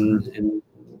enthusiasts, and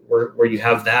where you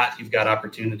have that, you've got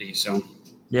opportunity. So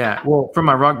well, for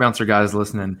my rock bouncer guys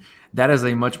listening, that is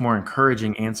a much more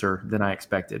encouraging answer than I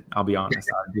expected. I'll be honest.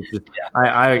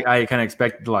 I kind of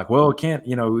expected to, like, well,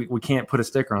 we can't put a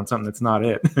sticker on something that's not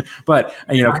it. But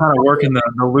kind of working the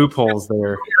loopholes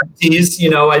there.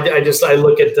 I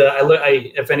look at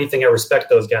if anything, I respect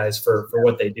those guys for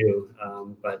what they do.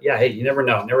 But hey, you never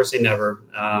know. Never say never.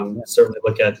 Certainly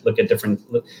look at different.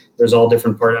 There's all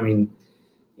different parts. I mean,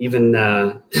 even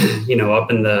up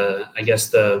in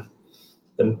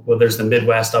there's the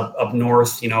Midwest up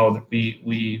north.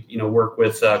 We work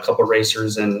with a couple of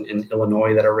racers in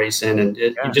Illinois that are racing, and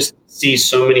you just see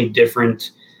so many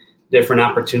different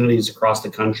opportunities across the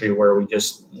country where we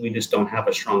just don't have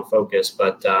a strong focus,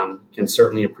 but can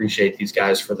certainly appreciate these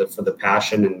guys for the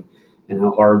passion and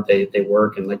how hard they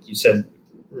work. And like you said,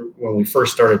 when we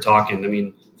first started talking, I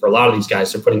mean, for a lot of these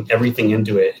guys, they're putting everything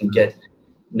into it and get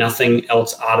nothing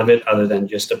else out of it other than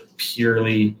just a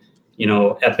purely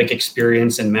epic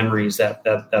experience and memories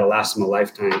that'll last them a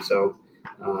lifetime. So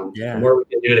the more we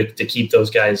can do to keep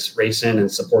those guys racing and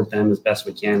support them as best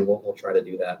we can, we'll try to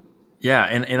do that. Yeah,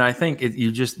 and I think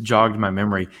you just jogged my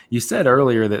memory. You said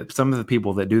earlier that some of the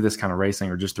people that do this kind of racing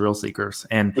are just thrill seekers,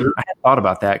 and I had thought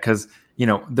about that because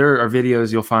there are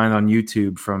videos you'll find on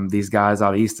YouTube from these guys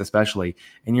out east, especially,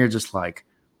 and you're just like,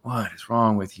 what is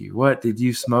wrong with you? What did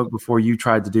you smoke before you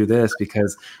tried to do this?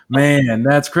 Because, man,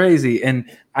 that's crazy. And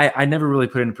I never really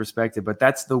put it into perspective, but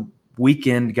that's the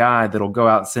weekend guy that'll go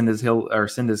out and send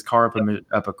his car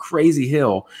up a crazy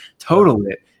hill, total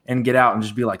it, and get out and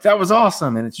just be like, that was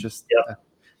awesome. And it's just a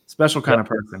special kind of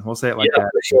person. We'll say it like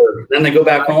that. For sure. Then they go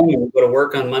back home and go to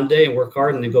work on Monday and work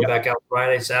hard, and they go back out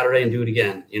Friday, Saturday, and do it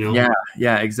again.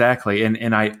 Yeah, exactly.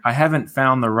 And I haven't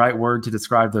found the right word to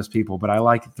describe those people, but I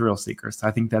like thrill seekers.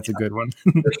 I think that's a good one.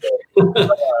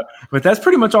 But that's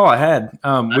pretty much all I had.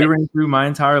 We ran through my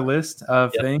entire list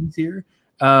of things here.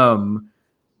 A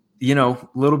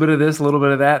little bit of this, a little bit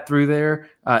of that through there.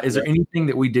 Is there anything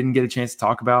that we didn't get a chance to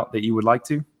talk about that you would like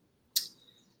to?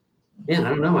 Yeah, I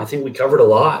don't know. I think we covered a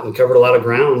lot. We covered a lot of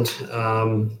ground.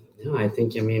 I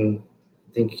think you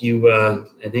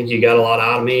got a lot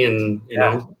out of me, and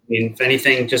if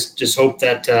anything, just hope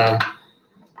that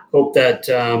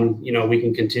we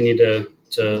can continue to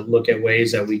look at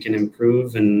ways that we can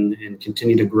improve and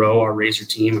continue to grow our Razor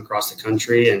team across the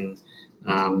country. And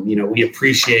we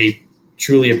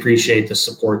truly appreciate the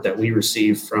support that we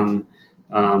receive from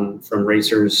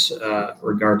racers,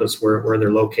 regardless where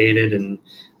they're located and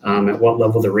at what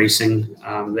level they're racing.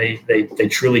 They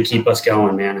truly keep us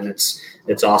going, man, and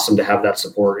it's awesome to have that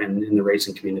support in the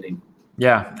racing community.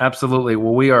 Yeah, absolutely.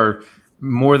 Well, we are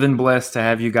more than blessed to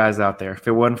have you guys out there. If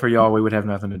it wasn't for y'all, we would have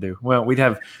nothing to do. Well,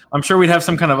 I'm sure we'd have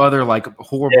some kind of other like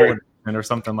horrible or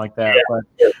something like that.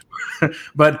 Yeah.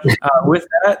 But with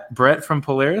that, Brett from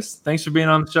Polaris, thanks for being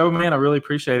on the show, man. I really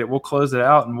appreciate it. We'll close it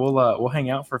out and we'll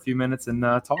hang out for a few minutes and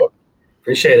talk.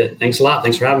 Appreciate it. Thanks a lot.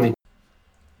 Thanks for having me.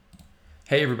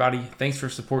 Hey, everybody. Thanks for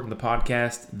supporting the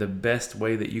podcast. The best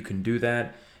way that you can do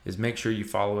that is make sure you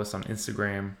follow us on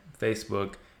Instagram,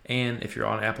 Facebook, and if you're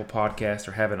on Apple Podcasts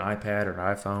or have an iPad or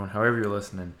iPhone, however you're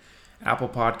listening, Apple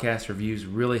Podcast reviews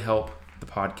really help the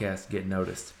podcast get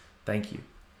noticed. Thank you.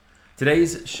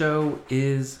 Today's show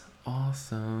is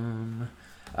awesome.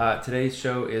 Today's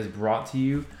show is brought to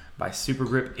you by Super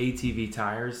Grip ATV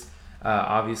tires.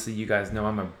 Obviously, you guys know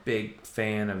I'm a big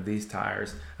fan of these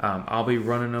tires. I'll be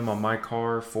running them on my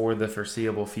car for the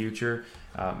foreseeable future.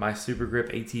 My Super Grip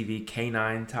ATV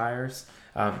K9 tires.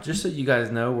 Just so you guys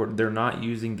know, they're not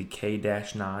using the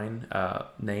K-9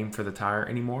 name for the tire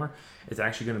anymore. It's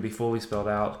actually going to be fully spelled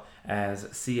out as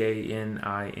Canine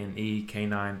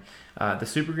K9. The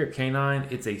Super Grip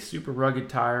K9, it's a super rugged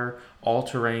tire,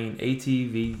 all-terrain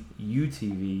ATV,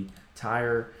 UTV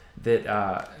tire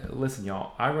that, listen,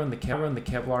 y'all, I run the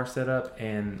Kevlar setup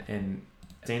and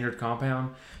standard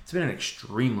compound. It's been an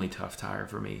extremely tough tire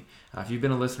for me. If you've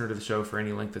been a listener to the show for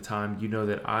any length of time, you know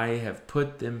that I have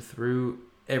put them through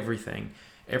everything,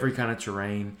 every kind of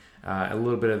terrain, a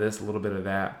little bit of this, a little bit of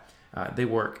that. They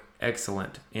work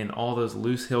excellent in all those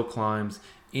loose hill climbs,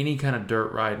 any kind of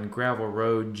dirt riding, gravel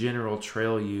road, general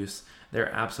trail use.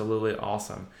 They're absolutely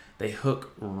awesome. They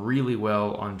hook really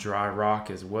well on dry rock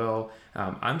as well.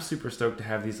 I'm super stoked to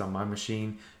have these on my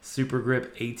machine. Super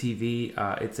Grip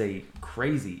ATV. It's a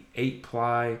crazy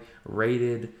 8-ply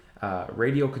rated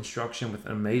radial construction with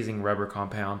an amazing rubber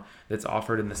compound that's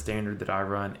offered in the standard that I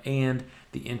run and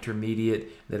the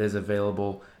intermediate that is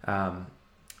available.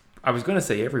 I was going to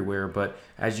say everywhere, but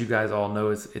as you guys all know,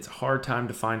 it's a hard time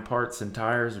to find parts and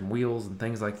tires and wheels and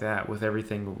things like that with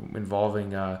everything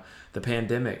involving the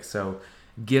pandemic. So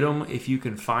get them if you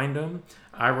can find them.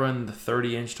 I run the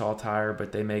 30-inch tall tire,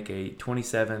 but they make a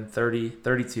 27, 30,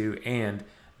 32, and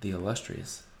the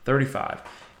illustrious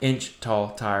 35-inch tall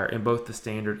tire in both the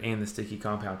standard and the sticky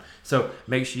compound. So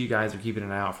make sure you guys are keeping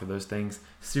an eye out for those things.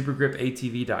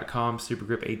 SuperGripATV.com,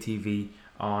 SuperGripATV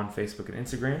on Facebook and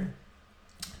Instagram.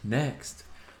 Next,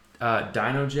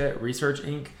 DynoJet Research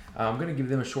Inc. I'm going to give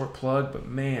them a short plug, but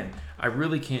man, I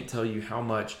really can't tell you how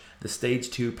much the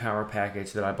Stage 2 power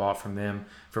package that I bought from them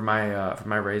for my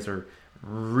Razor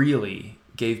really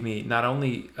gave me not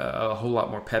only a whole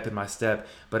lot more pep in my step,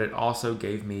 but it also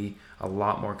gave me a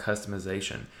lot more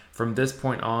customization. From this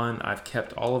point on, I've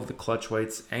kept all of the clutch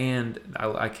weights, and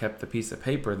I kept the piece of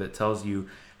paper that tells you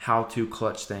how to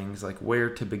clutch things, like where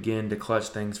to begin to clutch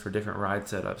things for different ride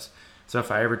setups. So if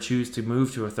I ever choose to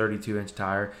move to a 32-inch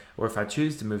tire, or if I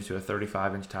choose to move to a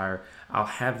 35-inch tire, I'll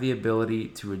have the ability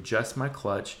to adjust my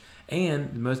clutch.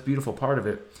 And the most beautiful part of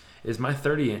it is my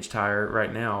 30-inch tire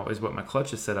right now is what my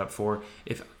clutch is set up for.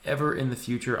 If ever in the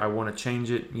future I want to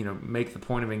change it, make the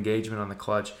point of engagement on the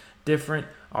clutch different,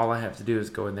 all I have to do is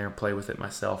go in there and play with it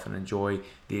myself and enjoy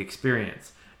the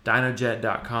experience.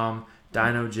 DynoJet.com,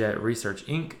 DynoJet Research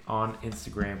Inc. on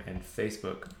Instagram and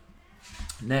Facebook.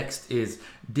 Next is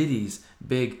Diddy's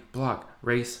Big Block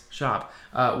Race Shop.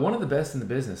 One of the best in the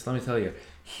business, let me tell you.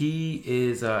 He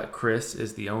is, Chris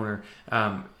is the owner.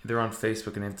 They're on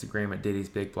Facebook and Instagram at Diddy's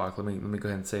Big Block. Let me go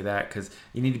ahead and say that because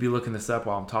you need to be looking this up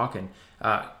while I'm talking.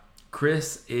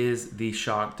 Chris is the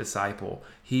shock disciple.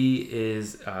 He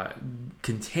is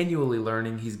continually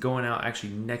learning. He's going out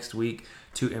actually next week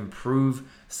to improve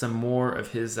some more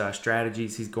of his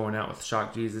strategies. He's going out with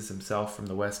Shock Jesus himself from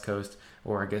the West Coast,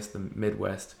 or I guess the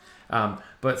Midwest.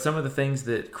 But some of the things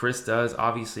that Chris does,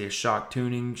 obviously, is shock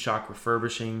tuning, shock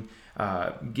refurbishing,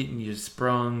 getting you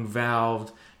sprung,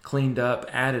 valved, cleaned up,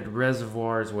 added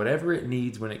reservoirs, whatever it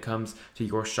needs when it comes to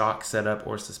your shock setup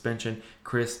or suspension,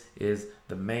 Chris is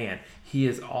the man. He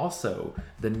is also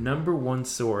the #1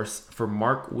 source for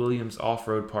Mark Williams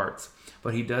off-road parts,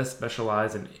 but he does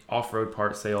specialize in off-road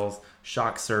part sales,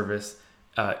 shock service,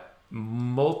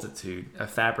 multitude of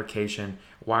fabrication,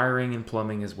 wiring, and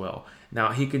plumbing as well.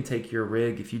 Now, he can take your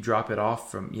rig, if you drop it off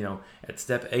from, at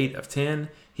step 8 of 10,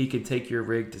 he can take your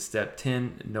rig to step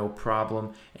 10, no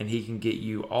problem, and he can get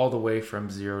you all the way from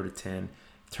 0 to 10,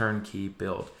 turnkey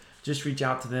build. Just reach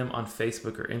out to them on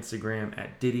Facebook or Instagram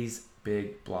at Diddy's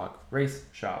Big Block Race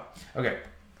Shop. Okay,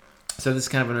 so this is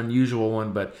kind of an unusual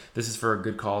one, but this is for a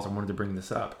good cause. I wanted to bring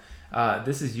this up.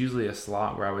 This is usually a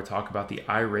slot where I would talk about the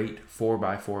iRate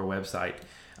 4x4 website.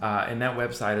 And that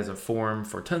website is a forum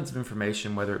for tons of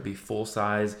information, whether it be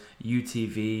full-size,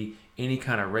 UTV, any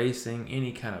kind of racing,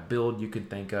 any kind of build you could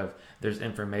think of. There's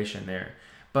information there.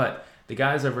 But the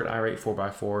guys over at iRate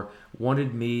 4x4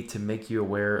 wanted me to make you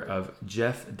aware of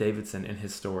Jeff Davidson and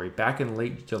his story. Back in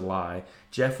late July,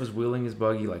 Jeff was wheeling his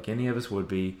buggy like any of us would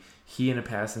be. He and a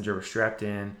passenger were strapped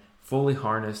in, fully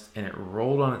harnessed, and it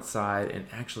rolled on its side and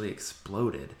actually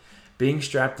exploded. Being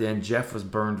strapped in, Jeff was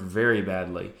burned very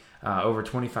badly. Over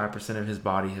 25% of his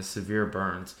body has severe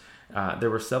burns. There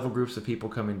were several groups of people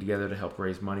coming together to help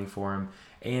raise money for him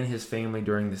and his family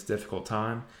during this difficult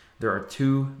time. There are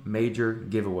 2 major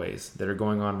giveaways that are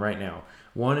going on right now.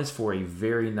 One is for a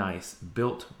very nice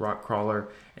built rock crawler,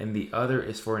 and the other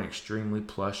is for an extremely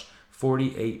plush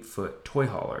 48-foot toy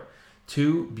hauler.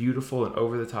 2 beautiful and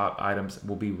over-the-top items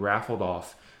will be raffled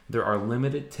off. There are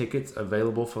limited tickets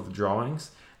available for the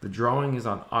drawings. The drawing is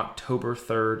on October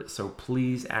 3rd, so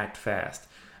please act fast.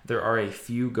 There are a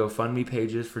few GoFundMe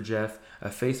pages for Jeff, a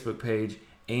Facebook page,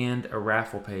 and a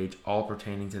raffle page, all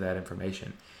pertaining to that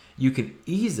information. You can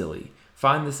easily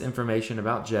find this information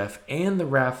about Jeff and the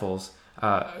raffles,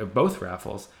 both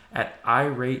raffles, at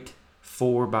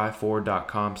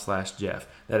irate4x4.com/Jeff.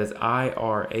 That is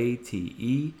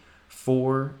IRATE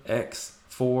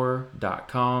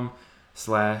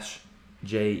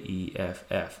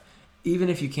 4x4.com/JEFF. Even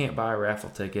if you can't buy a raffle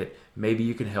ticket, maybe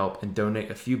you can help and donate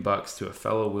a few bucks to a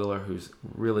fellow wheeler who's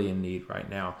really in need right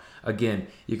now. Again,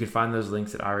 you can find those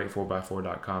links at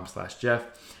irate4x4.com/Jeff.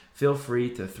 Feel free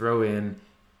to throw in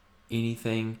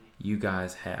anything you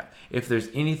guys have. If there's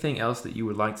anything else that you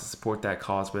would like to support that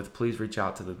cause with, please reach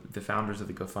out to the founders of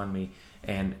the GoFundMe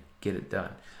and get it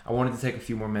done. I wanted to take a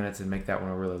few more minutes and make that one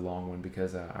a really long one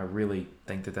because I really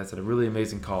think that that's a really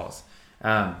amazing cause.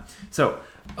 So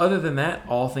other than that,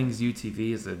 All Things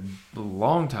UTV is a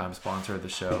long-time sponsor of the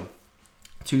show.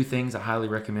 2 things I highly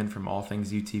recommend from All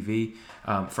Things UTV.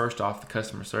 First off, the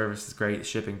customer service is great.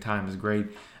 Shipping time is great.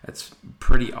 It's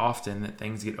pretty often that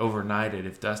things get overnighted.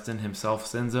 If Dustin himself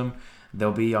sends them,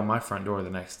 they'll be on my front door the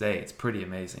next day. It's pretty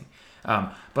amazing.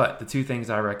 But the 2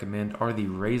 things I recommend are the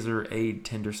Razor Aid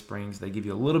tender springs. They give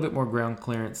you a little bit more ground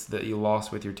clearance that you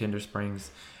lost with your tender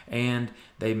springs, and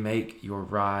they make your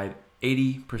ride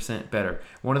 80% better.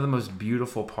 One of the most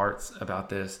beautiful parts about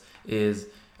this is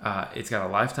it's got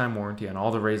a lifetime warranty on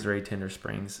all the Razor Aid tender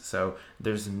springs, so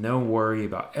there's no worry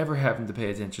about ever having to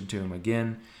pay attention to them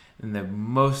again. And the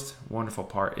most wonderful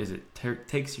part is it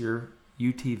takes your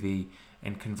UTV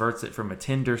and converts it from a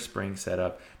tender spring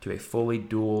setup to a fully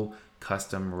dual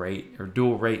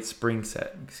rate spring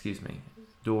setup.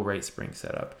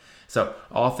 So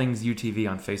All Things UTV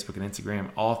on Facebook and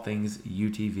Instagram,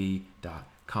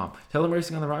 allthingsutv.com. Tell him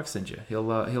Racing on the Rocks sent you.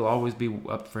 He'll always be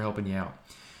up for helping you out.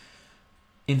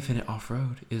 Infinite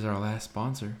Off-Road is our last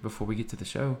sponsor before we get to the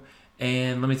show.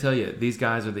 And let me tell you, these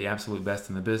guys are the absolute best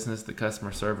in the business. The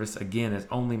customer service, again, is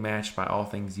only matched by All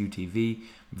Things UTV.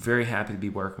 Very happy to be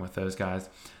working with those guys.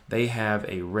 They have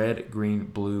a red, green,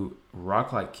 blue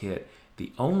Rocklight kit,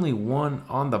 the only one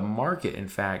on the market, in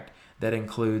fact, that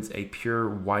includes a pure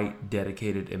white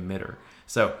dedicated emitter.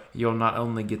 So you'll not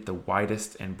only get the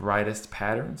whitest and brightest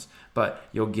patterns, but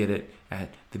you'll get it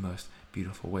at the most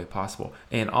beautiful way possible.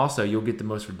 And also, you'll get the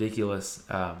most ridiculous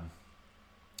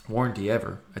warranty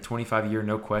ever. A 25-year,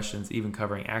 no questions, even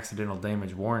covering accidental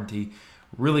damage warranty.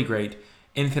 Really great.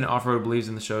 Infinite Off-Road believes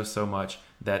in the show so much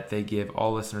that they give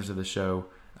all listeners of the show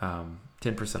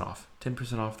 10% off.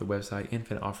 10% off the website,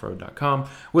 infiniteoffroad.com,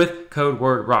 with code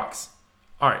word ROCKS.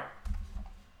 All right.